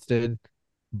everybody else did.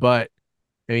 But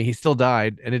I mean, he still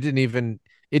died, and it didn't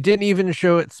even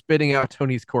show it spitting out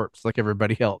Tony's corpse like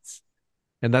everybody else.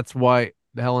 And that's why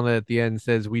Helena at the end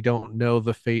says we don't know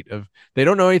the fate of they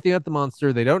don't know anything about the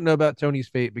monster. They don't know about Tony's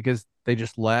fate because they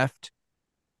just left.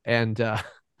 And Would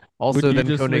also you then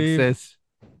just leave?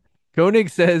 Koenig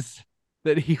says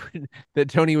that that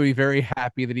Tony would be very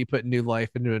happy that he put new life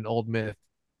into an old myth.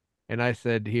 And I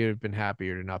said he would have been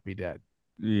happier to not be dead.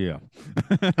 Yeah.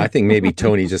 I think maybe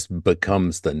Tony just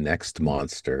becomes the next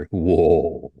monster.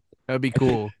 Whoa. That'd be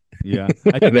cool. Yeah.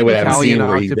 I think They would have a Italian scene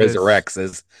where he octopus. resurrects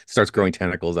as starts growing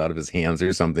tentacles out of his hands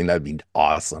or something. That'd be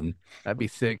awesome. That'd be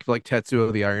sick. Like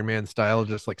Tetsuo the Iron Man style,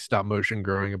 just like stop motion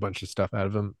growing a bunch of stuff out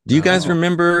of him. Do you guys Oh.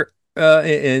 remember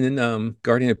in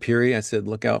Guardian of Piri, I said,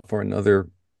 look out for another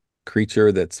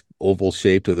creature that's oval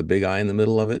shaped with a big eye in the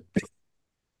middle of it?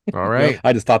 All right.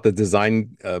 I just thought the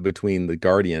design between the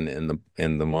Guardian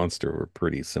and the monster were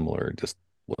pretty similar. Just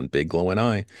one big glowing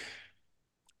eye.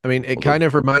 I mean, it Although, kind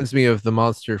of reminds me of the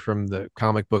monster from the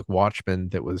comic book Watchmen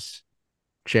that was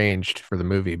changed for the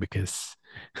movie because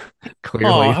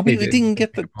clearly oh, they we didn't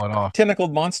get can't the pull it off.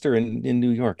 tentacled monster in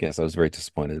New York. Yes, I was very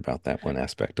disappointed about that one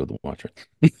aspect of the Watcher.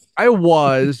 I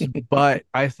was, but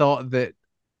I thought that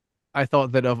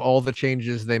of all the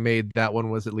changes they made, that one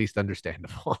was at least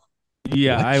understandable.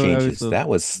 Yeah, What I was changes?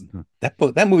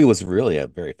 That movie was really a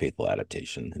very faithful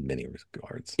adaptation in many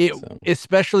regards. It So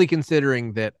especially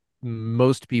considering that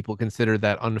most people consider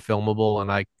that unfilmable,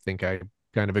 and I think I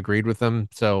kind of agreed with them.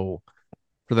 So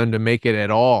for them to make it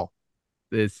at all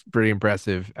is pretty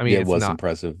impressive. I mean, yeah, it it's was not.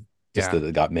 impressive just Yeah, that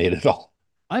it got made at all.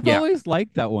 I've yeah. always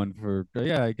liked that one for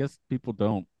yeah, I guess people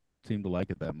don't seem to like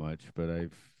it that much, but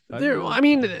I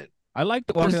mean, I liked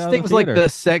it walking there's out of the things like theater. the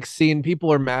sex scene.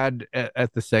 People are mad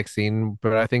at the sex scene,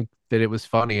 but I think that it was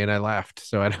funny and I laughed,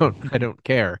 so I don't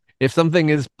care if something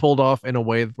is pulled off in a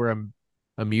way where I'm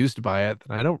amused by it.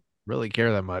 Then I don't really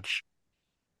care that much.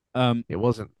 Um, It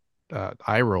wasn't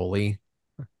eye rolly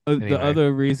the anyway.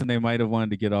 other reason they might have wanted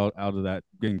to get out of that,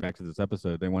 getting back to this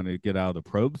episode, they wanted to get out of the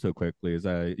probe so quickly is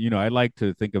I like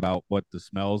to think about what the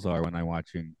smells are when I'm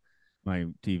watching my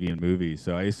TV and movies.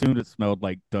 So I assumed it smelled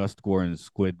like dust, gore, and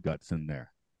squid guts in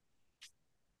there.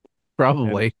 And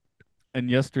Probably. and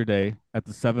yesterday at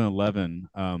the 7-Eleven,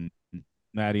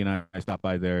 Maddie and I stopped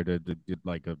by there to get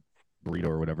like a burrito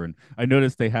or whatever, and I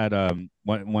noticed they had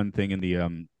one thing in the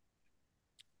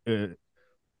uh,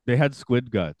 they had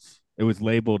squid guts. It was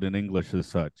labeled in English as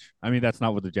such. I mean, that's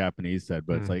not what the Japanese said,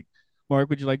 but it's Hmm. like, Mark,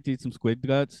 would you like to eat some squid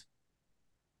guts?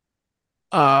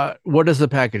 What does the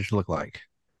package look like?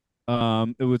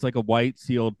 It was like a white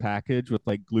sealed package with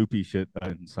like gloopy shit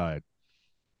inside.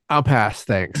 I'll pass,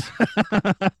 thanks.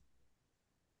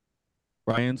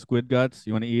 Brian, squid guts.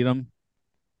 You want to eat them?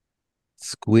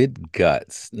 Squid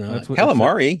guts. No, That's what it said.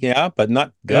 calamari, yeah, but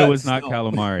not It was guts. not No.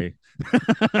 calamari.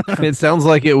 It sounds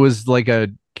like it was like a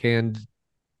canned,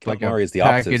 like a Calamari is the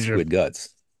opposite of package of squid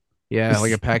guts. yeah,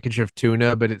 like a package of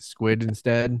tuna, but it's squid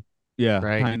instead, Yeah,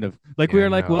 right? kind of. Like we Yeah, were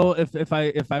like, no. well, if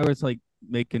I was like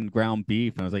making ground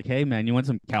beef and I was like, hey man, you want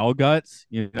some cow guts?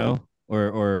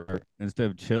 Or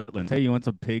instead of chitlins, hey, you want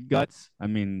some pig guts? I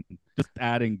mean, just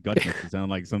adding guts makes it sound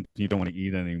like something you don't want to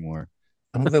eat anymore.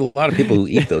 Well, there are a lot of people who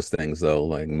eat those things though,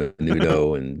 like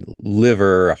menudo and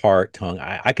liver, heart, tongue.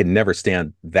 I could never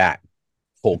stand that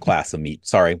whole class of meat.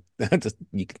 Sorry, just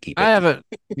you can keep I it. haven't.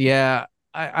 Yeah,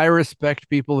 I respect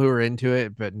people who are into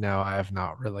it, but no, I have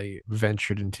not really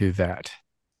ventured into that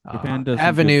Japan does some good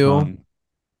avenue. tongue.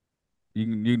 You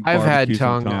can I've had barbecue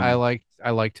some tongue. tongue. I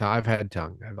like tongue. I've had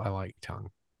tongue. I like tongue.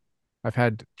 I've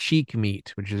had cheek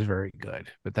meat, which is very good,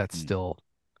 but that's Mm. still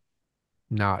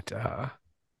not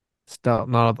still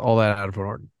not all that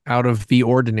out of the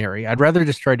ordinary. I'd rather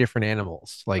just try different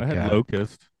animals. I Like had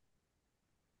locust.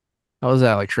 how was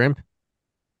that? Like shrimp?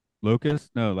 Locust?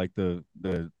 No, like the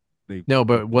No,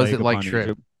 but was plague it like upon shrimp?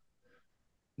 Egypt.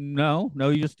 No, no,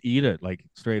 you just eat it like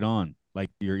straight on, like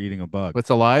you're eating a bug. What's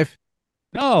alive?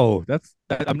 No,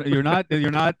 you're not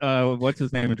what's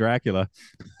his name in Dracula.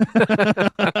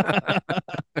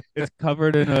 It's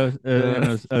covered in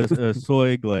a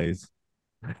soy glaze.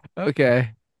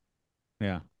 Okay.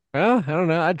 Yeah. Well, I don't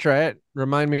know. I'd try it.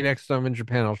 Remind me next time I'm in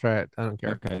Japan. I'll try it. I don't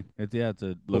care. Okay. It's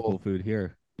a local Cool. food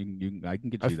here. I can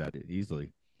get you I've that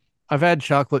easily. I've had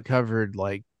chocolate covered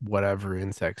like whatever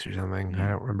insects or something. I Mm.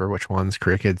 don't remember which ones,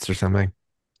 crickets or something.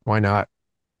 Why not?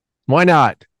 Why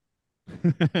not?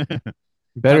 How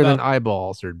Better than about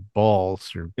eyeballs or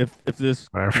balls or if this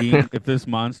whatever. being if this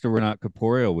monster were not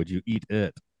corporeal, would you eat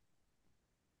it,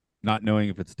 not knowing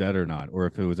if it's dead or not, or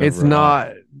if it was It's ever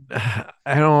alive? not.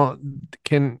 I don't.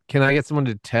 Can I get someone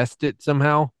to test it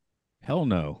somehow? Hell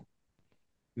no.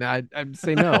 No, I'd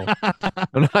say no.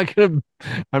 I'm not gonna.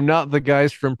 I'm not the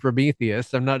guys from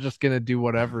Prometheus. I'm not just gonna do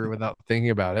whatever without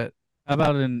thinking about it. How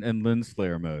about in Lens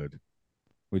mode?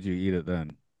 Would you eat it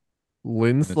then?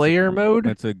 Linslayer mode?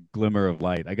 It's a glimmer of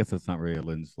light. I guess that's not really a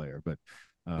lens flare, but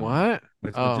What?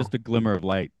 it's Oh, just a glimmer of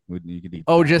light. Would you could eat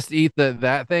oh, that? just eat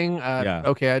that thing. Yeah,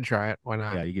 Okay, I'd try it. Why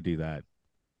not? yeah, you could do that.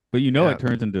 But Yeah, it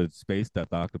turns into space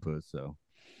death octopus. So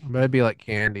but it'd be like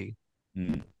candy.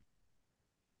 mm.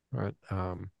 But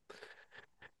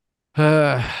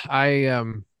I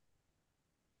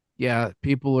yeah,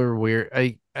 people are weird.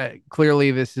 I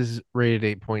clearly this is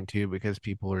rated 8.2 because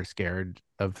people are scared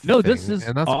of the No, this thing, is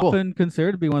and that's cool. often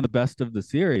considered to be one of the best of the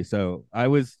series. So I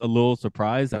was a little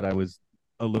surprised that I was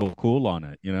a little cool on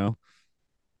it.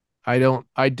 I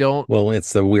don't. Well,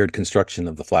 it's the weird construction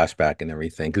of the flashback and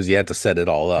everything because you had to set it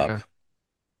all up. Yeah.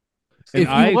 And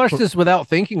If you watch this without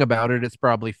thinking about it, it's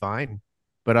probably fine.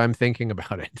 But I'm thinking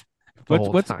about it the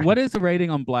whole what time. is the rating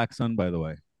on Black Sun, by the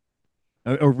way?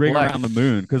 Or Ring Black. Around the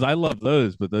Moon, because I love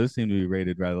those, but those seem to be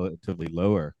rated relatively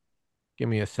lower. Give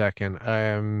me a second.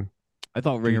 I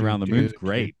thought Ring Around the Moon's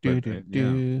great, but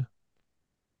yeah,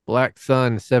 Black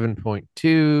Sun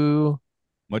 7.2.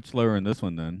 much lower in this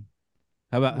one. Then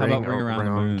how Ring about Ring Around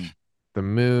the around Moon? the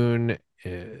moon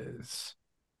is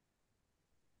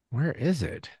where is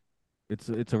it?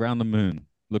 It's around the moon.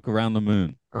 Look around the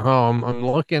moon. Oh, I'm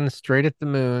looking straight at the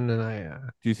moon and I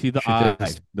Do you see the shoot eye,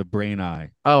 this. the brain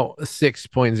eye? Oh,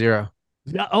 6.0.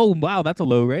 Yeah. Oh wow, that's a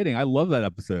low rating. I love that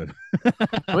episode.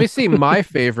 Let me see. My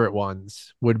favorite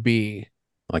ones would be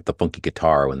Like the funky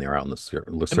guitar when they're out on the And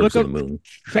surface look of up, the moon.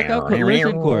 check out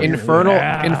Collision Course. Infernal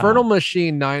Yeah.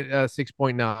 Machine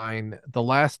 6.9, The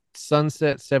Last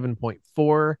Sunset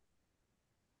 7.4.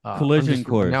 Collision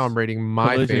Course. Now I'm rating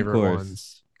my Collision favorite Course.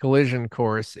 ones. Collision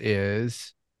Course.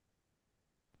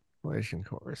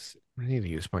 I need to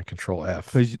use my control F.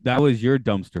 Because that was your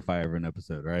dumpster fire of an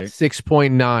episode, right?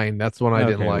 6.9. That's one I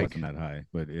didn't Okay, it like. wasn't that high,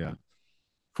 but yeah.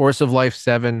 Force of Life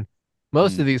 7.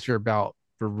 Most Mm. of these are about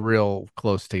for real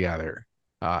close together.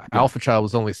 Yeah. Alpha Child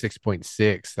was only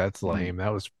 6.6. That's Mm. lame.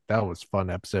 That was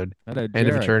fun episode. That had End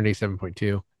of Jared. Eternity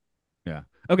 7.2. Yeah.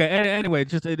 Okay. Anyway,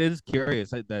 it is curious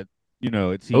that it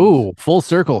seems. Oh, Full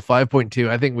Circle 5.2.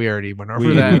 I think we already went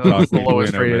over that. That was the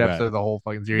lowest rated episode of the whole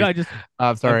fucking series. No, I just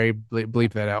I'm sorry,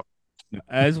 bleep that out.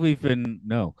 as we've been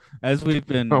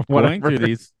Oh, going whatever. through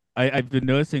these, I've been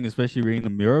noticing, especially reading the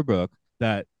Mirror book,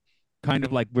 that kind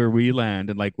of like where we land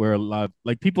and like where a lot of,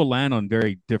 like people land on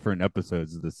very different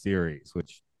episodes of the series,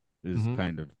 which is Mhm.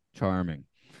 kind of charming.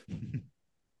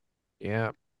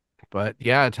 Yeah. But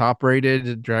yeah, top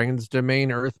rated Dragon's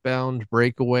Domain, Earthbound,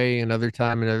 Breakaway, Another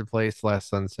Time, Another Place, Last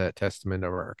Sunset, Testament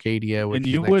of Arcadia, which And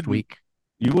is you next week.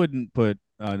 You wouldn't put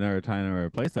Another Time or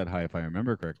Place that high if I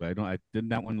remember correctly. I didn't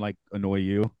that one like annoy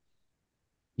you?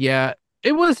 Yeah.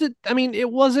 It wasn't, I mean,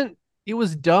 it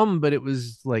was dumb, but it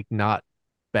was like not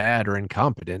bad or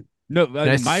incompetent. No,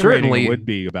 I my certainly- rating would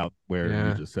be about where Yeah.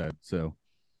 you just said. So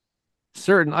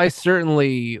I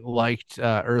certainly liked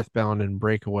Earthbound and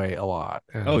Breakaway a lot.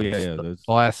 And oh yeah, those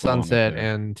Last belong up Sunset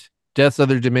there. and Death's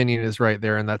Other Dominion is right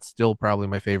there, and that's still probably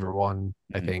my favorite one,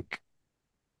 I Mhm. think.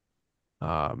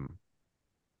 I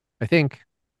think.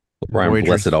 Brian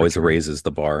Voyagers Blessed for always sure. raises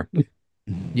the bar.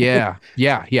 Yeah,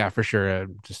 for sure.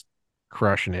 Just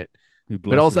crushing it. He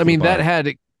But also, blesses I the mean, bar.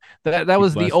 that He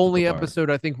was the blessed the only bar. episode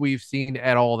I think we've seen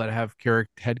at all that have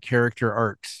had character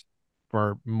arcs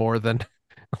for more than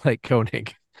like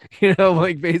Koenig.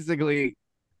 Like basically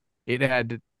it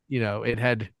had, it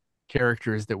had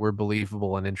characters that were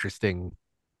believable and interesting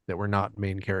that were not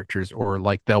main characters, or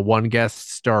like the one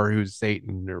guest star who's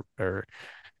Satan, or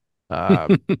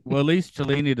Well, at least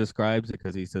Cellini describes it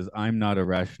because he says, "I'm not a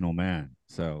rational man."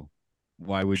 So,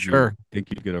 why would you sure. think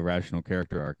you'd get a rational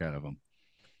character arc out of him?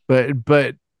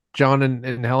 But John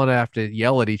and Helena have to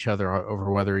yell at each other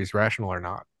over whether he's rational or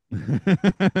not.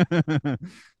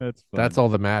 That's That's fun. all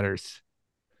that matters.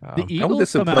 The How would Eagles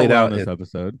this have come out played well in out? this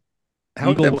episode. How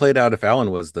would that have Eagle, played out if Alan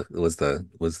was the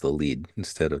lead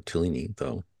instead of Cellini,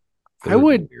 though? That I would have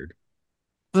been would. weird.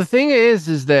 The thing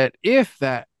is that if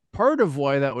that part of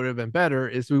why that would have been better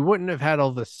is we wouldn't have had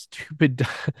all the stupid.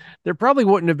 There probably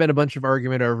wouldn't have been a bunch of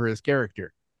argument over his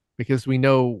character because we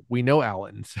know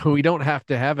Alan, so we don't have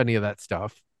to have any of that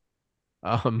stuff.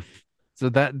 Um, so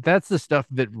that's the stuff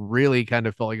that really kind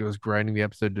of felt like it was grinding the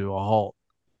episode to a halt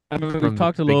I mean, we've from the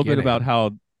talked a little bit about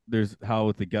beginning. how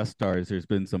with the guest stars there's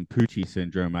been some Poochie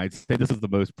syndrome. I'd say this is the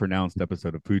most pronounced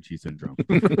episode of Poochie syndrome.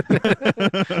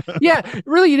 Yeah,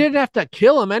 really, you didn't have to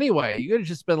kill him anyway. You could have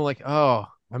just been like, "Oh,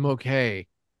 I'm okay.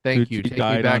 Thank you. Poochie Take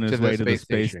me died on back to his the way to the space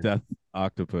space station." death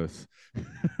octopus.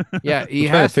 Yeah, I'm he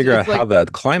trying to has to. figure out It's how like,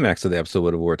 the climax of the episode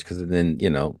would have worked because then,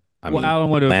 I Well, mean, Alan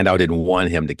would have, Landau didn't want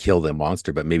him to kill the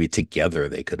monster, but maybe together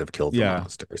they could have killed the yeah,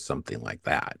 monster or something like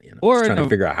that. or Just trying to no,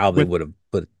 figure out how they with would have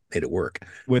made it work.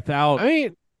 without I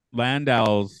mean,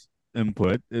 Landau's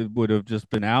input, it would have just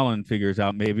been Alan figures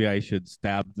out maybe I should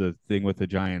stab the thing with the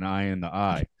giant eye in the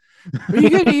eye. you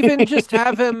could even just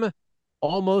have him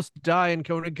almost die, and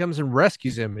Conan comes and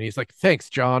rescues him, and he's like, "Thanks,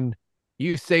 John.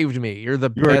 You saved me. You're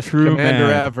the You're a best true commander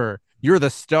man. ever. You're the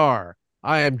star.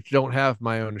 Don't have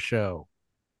my own show.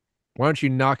 Why don't you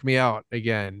knock me out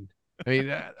again?" I mean,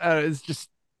 it's just,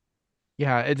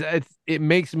 yeah, it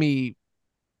makes me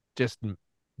just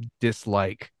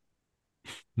dislike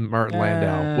Martin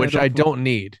Landau, which I don't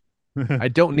need. I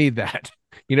don't need that.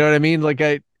 You know what I mean? Like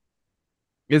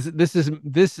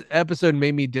this episode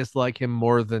made me dislike him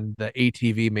more than the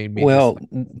ATV made me Well,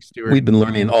 dislike Stewart. we've been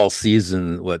learning all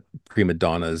season what prima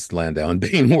donnas Landau and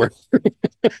Bane were.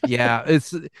 Yeah,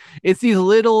 it's these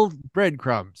little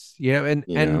breadcrumbs, and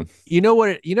Yeah. you know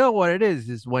what it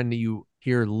is when you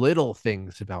hear little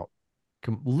things about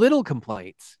little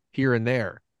complaints here and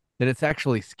there, then it's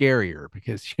actually scarier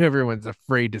because everyone's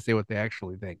afraid to say what they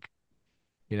actually think.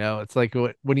 It's like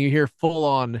when you hear full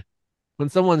on, when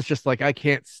someone's just like, "I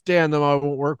can't stand them, I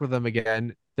won't work with them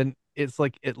again," then it's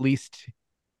like, at least,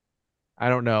 I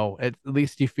don't know, at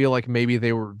least you feel like maybe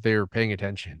they were paying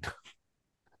attention.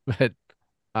 But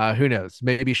who knows?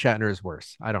 Maybe Shatner is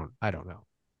worse. I don't know.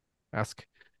 Ask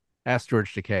ask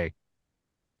George Takei.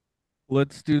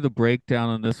 Let's do the breakdown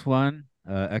on this one.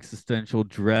 Existential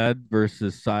dread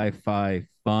versus sci-fi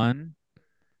fun.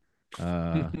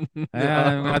 And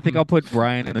I think I'll put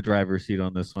Brian in the driver's seat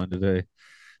on this one today.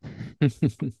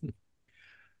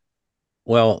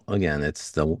 Well, again,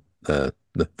 it's the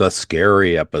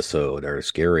scary episode or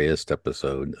scariest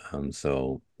episode.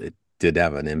 So it did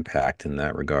have an impact in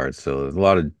that regard. So there's a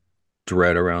lot of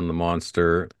dread around the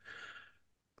monster,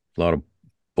 a lot of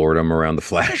boredom around the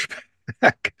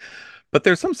flashback. But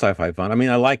there's some sci-fi fun. I mean,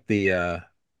 I like the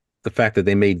fact that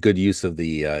they made good use of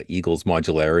the Eagle's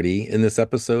modularity in this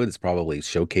episode. It's probably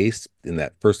showcased in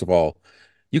that, first of all,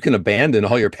 you can abandon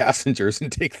all your passengers and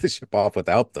take the ship off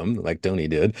without them, like Tony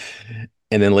did.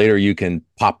 And then later you can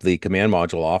pop the command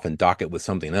module off and dock it with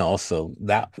something else. So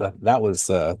that was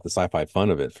the sci-fi fun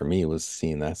of it for me, was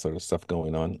seeing that sort of stuff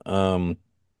going on.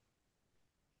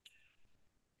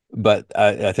 But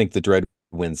I think the dread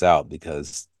wins out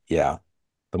because, yeah,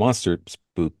 the monster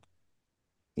spooked,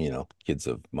 kids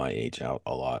of my age out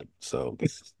a lot. So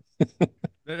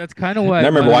That's kind of and what I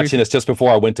remember one of the watching reasons this just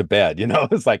before I went to bed.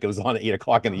 It's like it was on at 8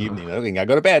 o'clock in the evening. Okay, I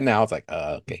go to bed now. It's like,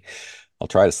 okay, I'll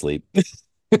try to sleep.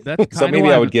 that's So kind of maybe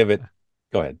why I would give it.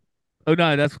 Go ahead. oh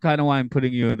no, that's kind of why I'm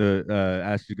putting you in the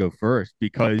asked you to go first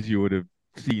because you would have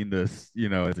seen this,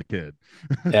 as a kid.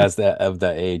 As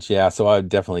that age, yeah. So I would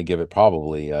definitely give it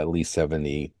probably at least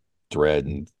 70 dread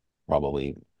and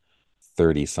probably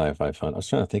 30 sci-fi fun. I was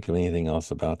trying to think of anything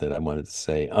else about that I wanted to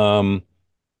say.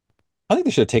 I think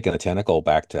they should have taken the tentacle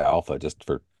back to Alpha just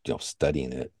for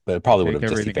studying it, but it probably would Take have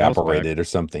just everything else back. evaporated or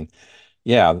something.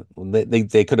 Yeah,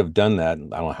 they could have done that. I don't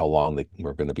know how long they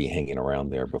were going to be hanging around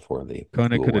there before they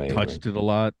Kona flew could have away. touched it a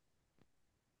lot.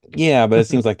 Yeah, but it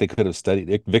seems like they could have studied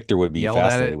it. Victor would be Yelled at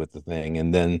fascinated it. with the thing,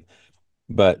 and then,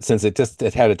 but since it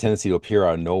had a tendency to appear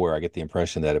out of nowhere, I get the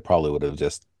impression that it probably would have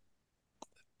just.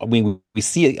 I mean, we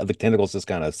see the tentacles just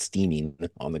kind of steaming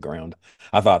on the ground.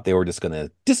 I thought they were just going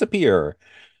to disappear,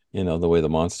 the way the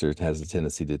monster has a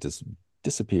tendency to just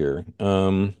disappear.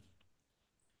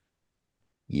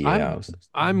 Yeah.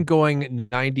 I'm going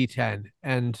 90-10,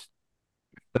 and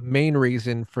the main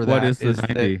reason for What that is the is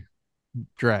that 90?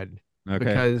 Dread, Okay.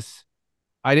 because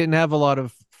I didn't have a lot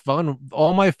of fun.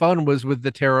 All my fun was with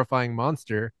the terrifying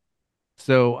monster.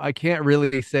 So I can't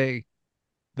really say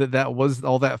that that was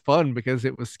all that fun because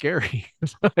it was scary.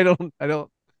 I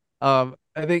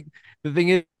think the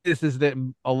thing is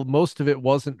that most of it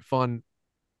wasn't fun.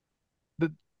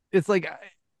 The, it's like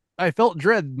I felt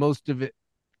dread most of it.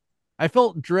 I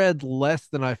felt dread less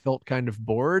than I felt kind of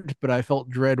bored, but I felt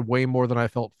dread way more than I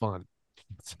felt fun.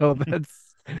 So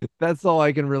that's all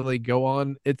I can really go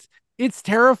on. It's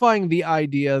terrifying, the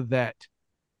idea that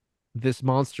this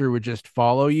monster would just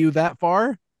follow you that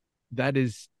far. That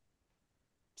is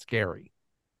scary.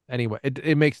 Anyway,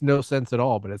 it makes no sense at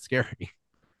all, but it's scary.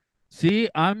 See,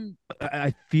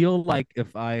 I feel like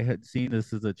if I had seen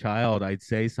this as a child, I'd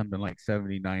say something like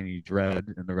 70, 90 dread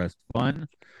and the rest fun.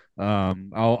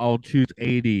 I'll choose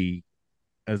 80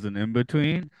 as an in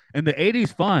between. And the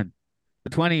 80's fun.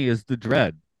 The 20 is the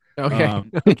dread. Okay. Um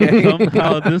Okay.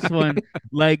 Somehow this one,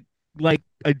 like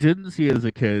I didn't see it as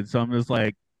a kid, so I'm just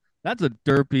like, that's a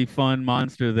derpy fun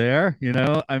monster there,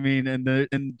 I mean,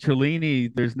 in Cellini,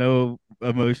 there's no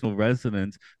emotional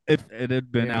resonance. If it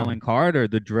had been Yeah. Alan Carter,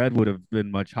 the dread would have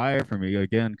been much higher for me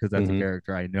again, because that's a Hmm.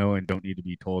 character I know and don't need to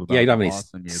be told Yeah, you about don't how have any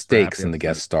awesome he is for half stakes the in the episode.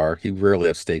 guest star. He rarely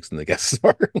has stakes in the guest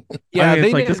star. I Yeah, mean,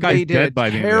 it's like this guy's they did a dead by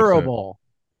the end of the episode. terrible.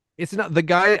 It's not the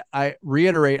guy. I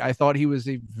reiterate, I thought he was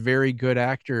a very good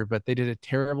actor, but they did a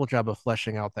terrible job of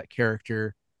fleshing out that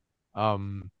character.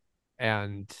 Um,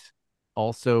 and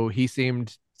also he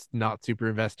seemed not super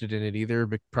invested in it either,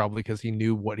 but probably because he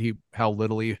knew how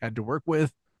little he had to work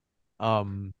with.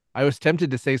 I was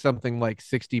tempted to say something like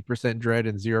 60% dread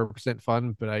and 0%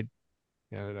 fun, but I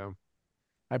don't know.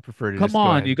 I prefer to Come just go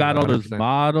on, ahead you and do got all those 100%.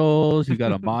 models, you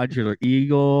got a modular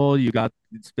eagle, you got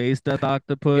space death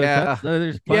octopus. Yeah. That's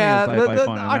there's plenty of Yeah, sci-fi the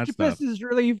fun in that stuff. octopus is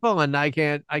really fun.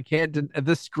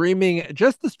 The screaming,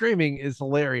 just the screaming is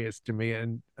hilarious to me,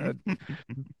 and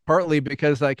partly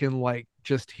because I can like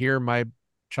just hear my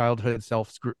childhood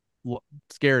self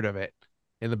scared of it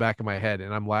in the back of my head,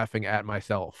 and I'm laughing at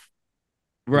myself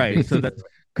for Right. being So scared that's of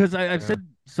it. because I've Yeah. said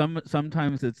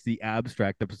sometimes it's the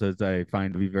abstract episodes I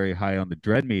find to be very high on the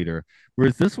dread meter,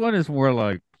 whereas this one is more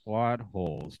like plot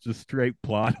holes, just straight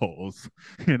plot holes,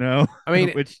 I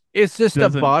mean, which it's just a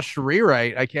doesn't. botched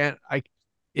rewrite.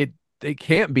 It it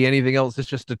can't be anything else. It's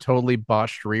just a totally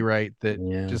botched rewrite that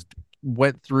Yeah. just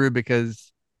went through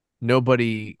because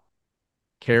nobody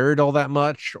cared all that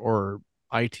much, or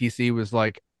ITC was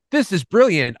like, this is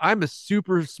brilliant. I'm a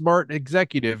super smart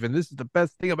executive, and this is the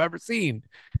best thing I've ever seen.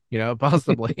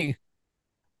 Possibly.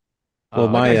 Well,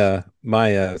 my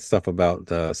Okay. stuff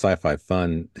about sci-fi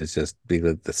fun is just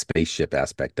the spaceship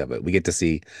aspect of it. We get to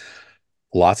see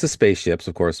lots of spaceships.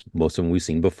 Of course, most of them we've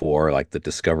seen before, like the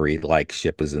Discovery like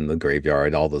ship is in the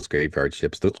graveyard, all those graveyard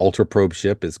ships. The Ultra Probe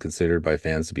ship is considered by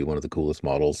fans to be one of the coolest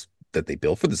models that they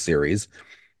built for the series,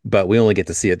 but we only get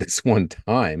to see it this one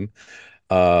time.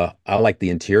 I like the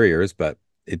interiors, but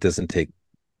it doesn't take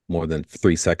more than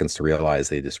 3 seconds to realize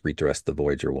they just redressed the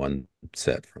Voyager 1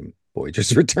 set from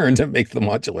Voyager's Return to make the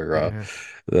modular Yeah.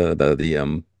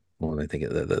 the well, I think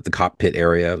the cockpit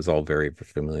area was all very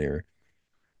familiar.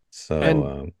 So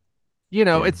And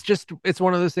yeah. it's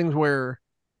one of those things where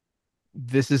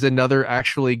this is another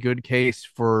actually good case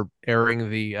for airing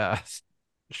the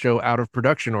show out of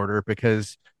production order,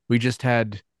 because we just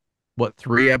had what,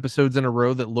 3 episodes in a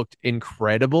row that looked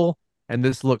incredible, and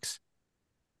this looks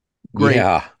great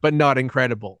Yeah. but not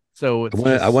incredible. So I it's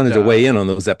wanted, I just wanted to weigh in on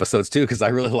those episodes too because I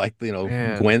really liked,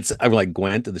 man. Gwent. I like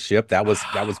Gwent to the ship. That was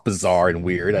bizarre and So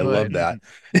weird. I love good. that.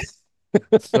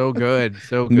 So good.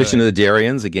 So Mission of good. the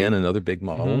Darians, again, another big Hmm.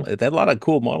 model. It had a lot of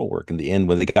cool model work in the end.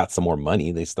 When they got some more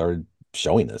money, they started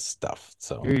showing this stuff. Here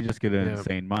So you just get an Yeah.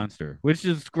 insane monster, which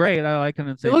is great. I like an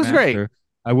It insane looks great. monster.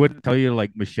 I wouldn't tell you to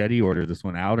like machete order this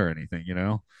one out or anything.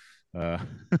 Uh,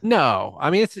 No, I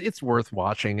mean it's worth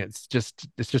watching. It's just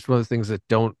one of those things that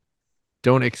don't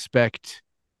expect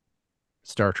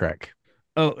Star Trek.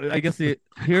 oh, I guess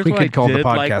here's We what I could call the did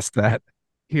like. podcast that.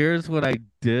 Here's what I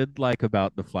did like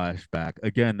about the flashback.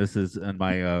 Again, this is in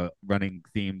my running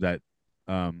theme that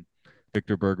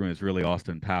Victor Bergman is really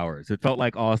Austin Powers. It felt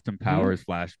like Austin Mhm. Powers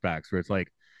flashbacks, where it's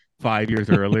like 5 years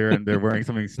earlier, and they're wearing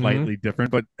something slightly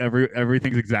different, but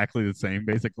everything's exactly the same,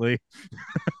 basically.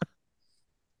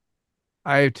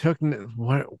 I took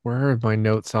where are my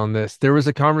notes on this? There was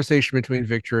a conversation between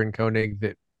Victor and Koenig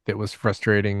that was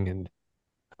frustrating, and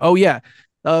oh yeah,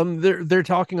 they're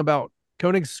talking about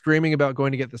Koenig's screaming about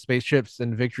going to get the spaceships,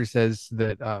 and Victor says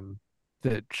that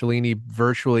Cellini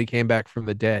virtually came back from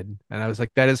the dead, and I was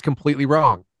like, that is completely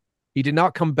wrong. He did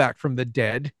not come back from the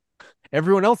dead.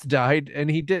 Everyone else died, and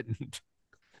he didn't.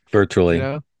 Virtually. You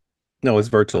know? No, it's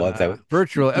virtual.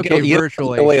 Virtually. Okay,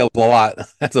 virtually. Away a lot.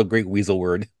 That's a great weasel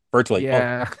word. Virtually.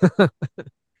 Yeah.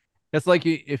 It's like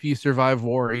if you survive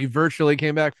war, you virtually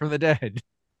came back from the dead.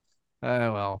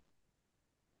 Well.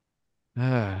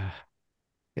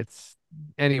 It's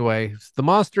anyway, the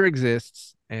monster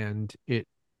exists and it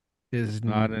is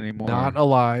Not anymore. Not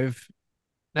alive.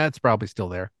 That's probably still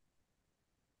there.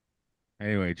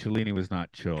 Anyway, Cellini was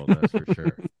not chilled, that's for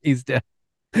sure. He's dead.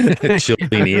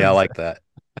 Cellini, I like that.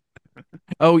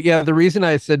 Oh yeah, the reason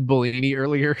I said Bellini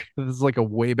earlier, this is like a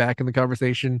way back in the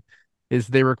conversation, is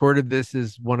they recorded this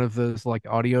as one of those like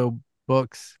audio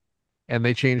books, and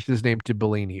they changed his name to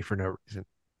Bellini for no reason.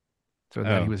 So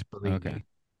that he was Bellini.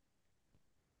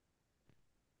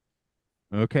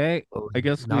 Okay. I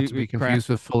guess not to be confused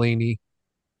with Fellini.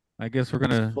 I guess we're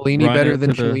gonna Fellini better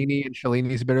than Cellini, and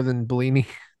Cellini's better than Bellini.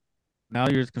 Now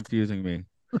you're just confusing me.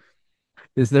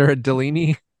 Is there a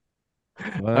Delaney?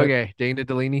 What? Okay, Dana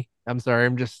Delaney. I'm sorry,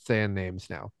 I'm just saying names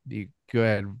now. You go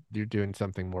ahead. You're doing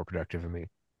something more productive than me.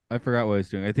 I forgot what I was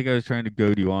doing. I think I was trying to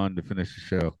goad you on to finish the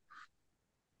show.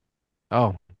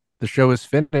 Oh, the show is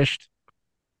finished.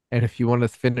 And if you want to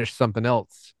finish something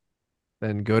else,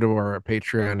 then go to our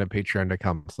Patreon at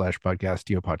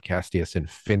patreon.com/podcastio and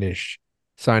finish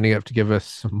signing up to give us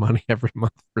some money every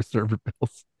month for server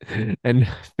bills and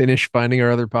finish finding our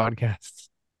other podcasts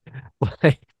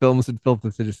like Films and Filth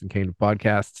and Citizen Kane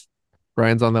podcasts.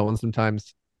 Brian's on that one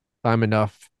sometimes. Time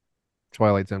Enough,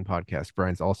 Twilight Zone podcast.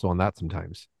 Brian's also on that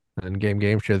sometimes. And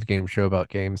Game Show, the game show about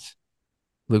games.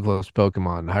 Luke Loves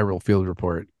Pokemon, Hyrule Field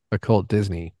Report, Occult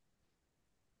Disney.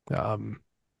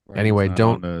 Anyway,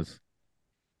 don't.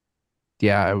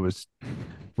 Yeah, I was.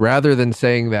 Rather than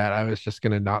saying that, I was just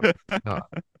gonna not.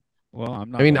 Well,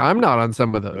 I'm not. I mean, I'm not on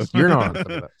some of those. You're not on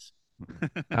some of those.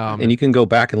 And you can go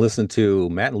back and listen to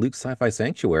Matt and Luke's Sci-Fi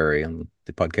Sanctuary on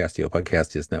the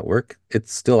Podcastius Network.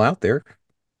 It's still out there.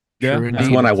 Yeah, that's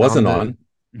one I wasn't on.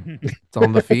 It's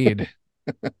on the feed.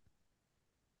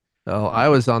 Oh, I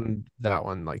was on that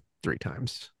one like 3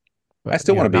 times. But, I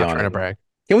still want to be on. Trying to brag.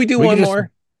 Can we do one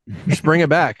more? Just bring it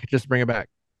back. Just bring it back.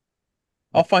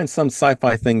 I'll find some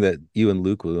sci-fi thing that you and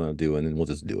Luke will want to do, and then we'll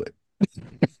just do it.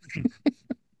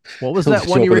 What was that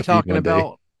one you were talking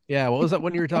about? Yeah, what was that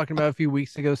one you were talking about a few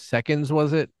weeks ago? Seconds,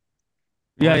 was it?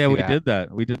 Yeah, we did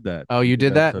that. We did that. Oh, you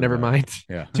did that? Never mind.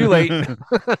 Yeah. Too late.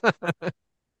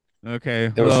 Okay.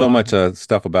 There was so much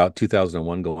stuff about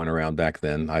 2001 going around back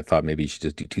then. I thought maybe you should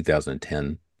just do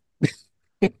 2010.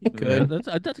 Good. That's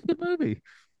a good movie.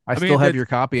 I still have your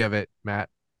copy of it, Matt.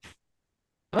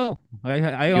 Oh,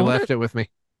 I you left it with me.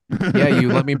 Yeah,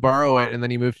 you let me borrow it, and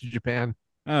then you moved to Japan.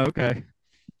 Oh, okay.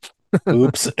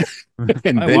 Oops.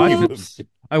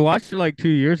 I watched it like 2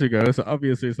 years ago, so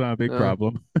obviously it's not a big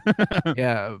problem.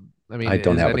 Yeah, I mean, I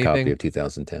don't have a copy of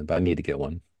 2010, but I need to get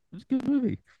one. It's a good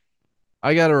movie.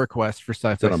 I got a request for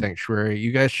Sci-Fi Sanctuary.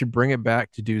 You guys should bring it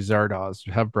back to do Zardoz.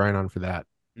 Have Brian on for that.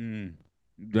 They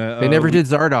never did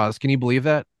Zardoz. Can you believe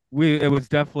that? It was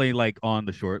definitely like on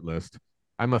the short list.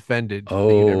 I'm offended that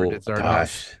you never did Zardoz.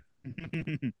 Gosh.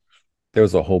 There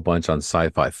was a whole bunch on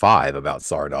Sci-Fi 5 about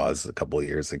Zardoz a couple of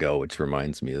years ago, which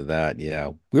reminds me of that. Yeah,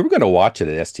 we were going to watch it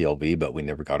at STLV, but we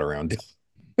never got around to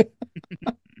it.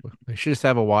 We should just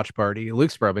have a watch party.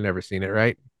 Luke's probably never seen it,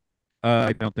 right?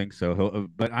 I don't think so.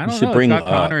 But I don't know. Bring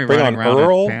on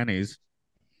Earl. Panties.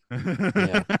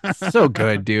 Yeah. So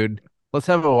good, dude. Let's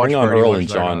have a watch party. Bring on Earl and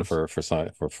John for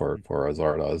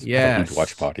Zardoz. Yeah,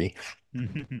 watch party.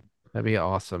 That'd be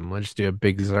awesome. Let's just do a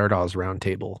big Zardoz round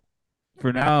table.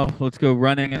 For now, let's go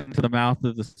running into the mouth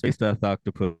of the space death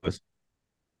octopus.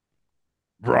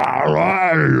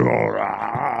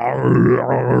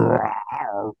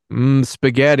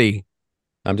 Spaghetti.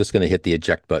 I'm just going to hit the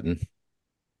eject button. Is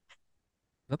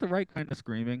that the right kind of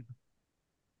screaming?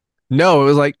 No, it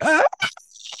was like,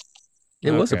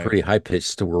 It was a pretty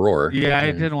high-pitched roar. Yeah,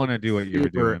 I didn't want to do what you were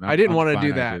doing. I didn't want to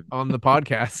do that on the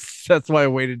podcast. That's why I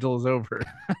waited till it was over.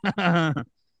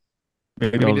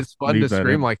 It's fun to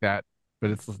scream like that,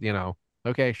 but it's,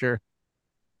 okay, sure.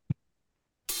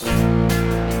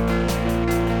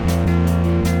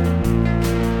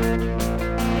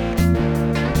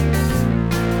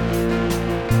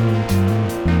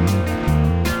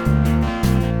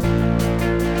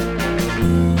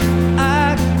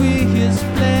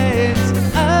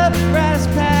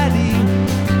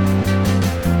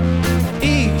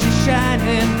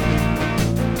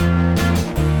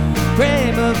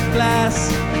 of glass,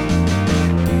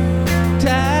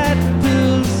 tide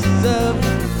pools of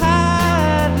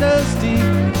hollow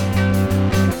steep,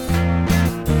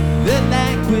 the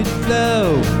languid flow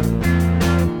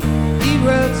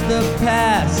erodes the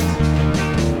past,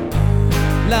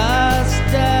 lost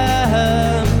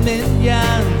dominions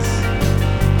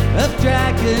of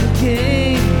dragon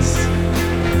kings.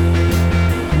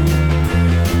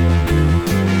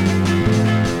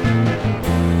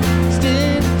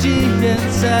 Stingy and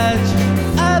such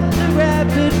of the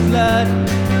rapid flood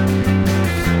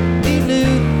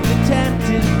elude the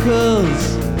tentacles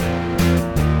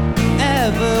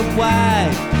ever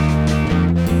wide.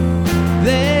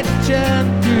 They churn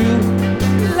through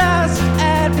lost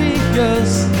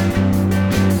areas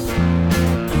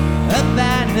of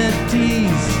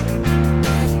vanities.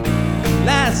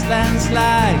 Last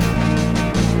landslide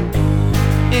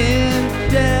in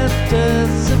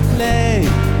deltas of play.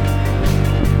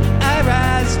 I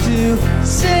rise to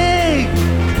sing.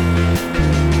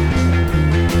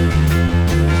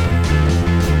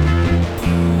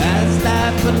 As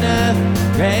life on earth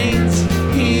reigns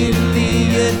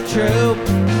heliotrope,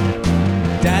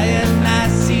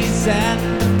 Dionysus and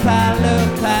Apollo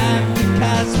climb the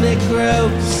cosmic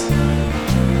ropes.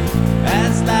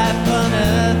 As life on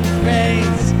earth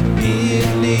reigns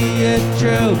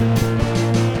heliotrope,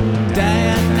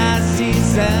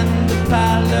 Dionysus and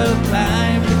Apollo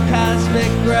climb the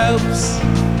cosmic ropes.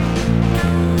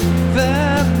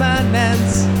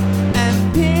 Permanence and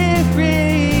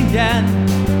Pyrian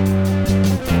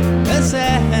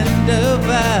ascend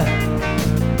over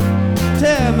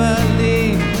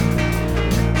Tourmaline.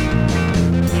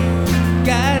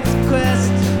 God's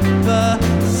quest for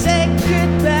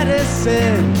sacred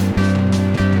medicine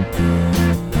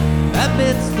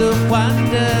amidst the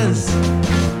wonders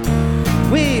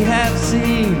we have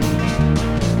seen.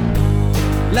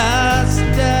 Lost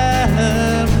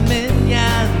dominions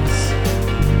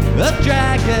of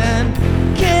dragon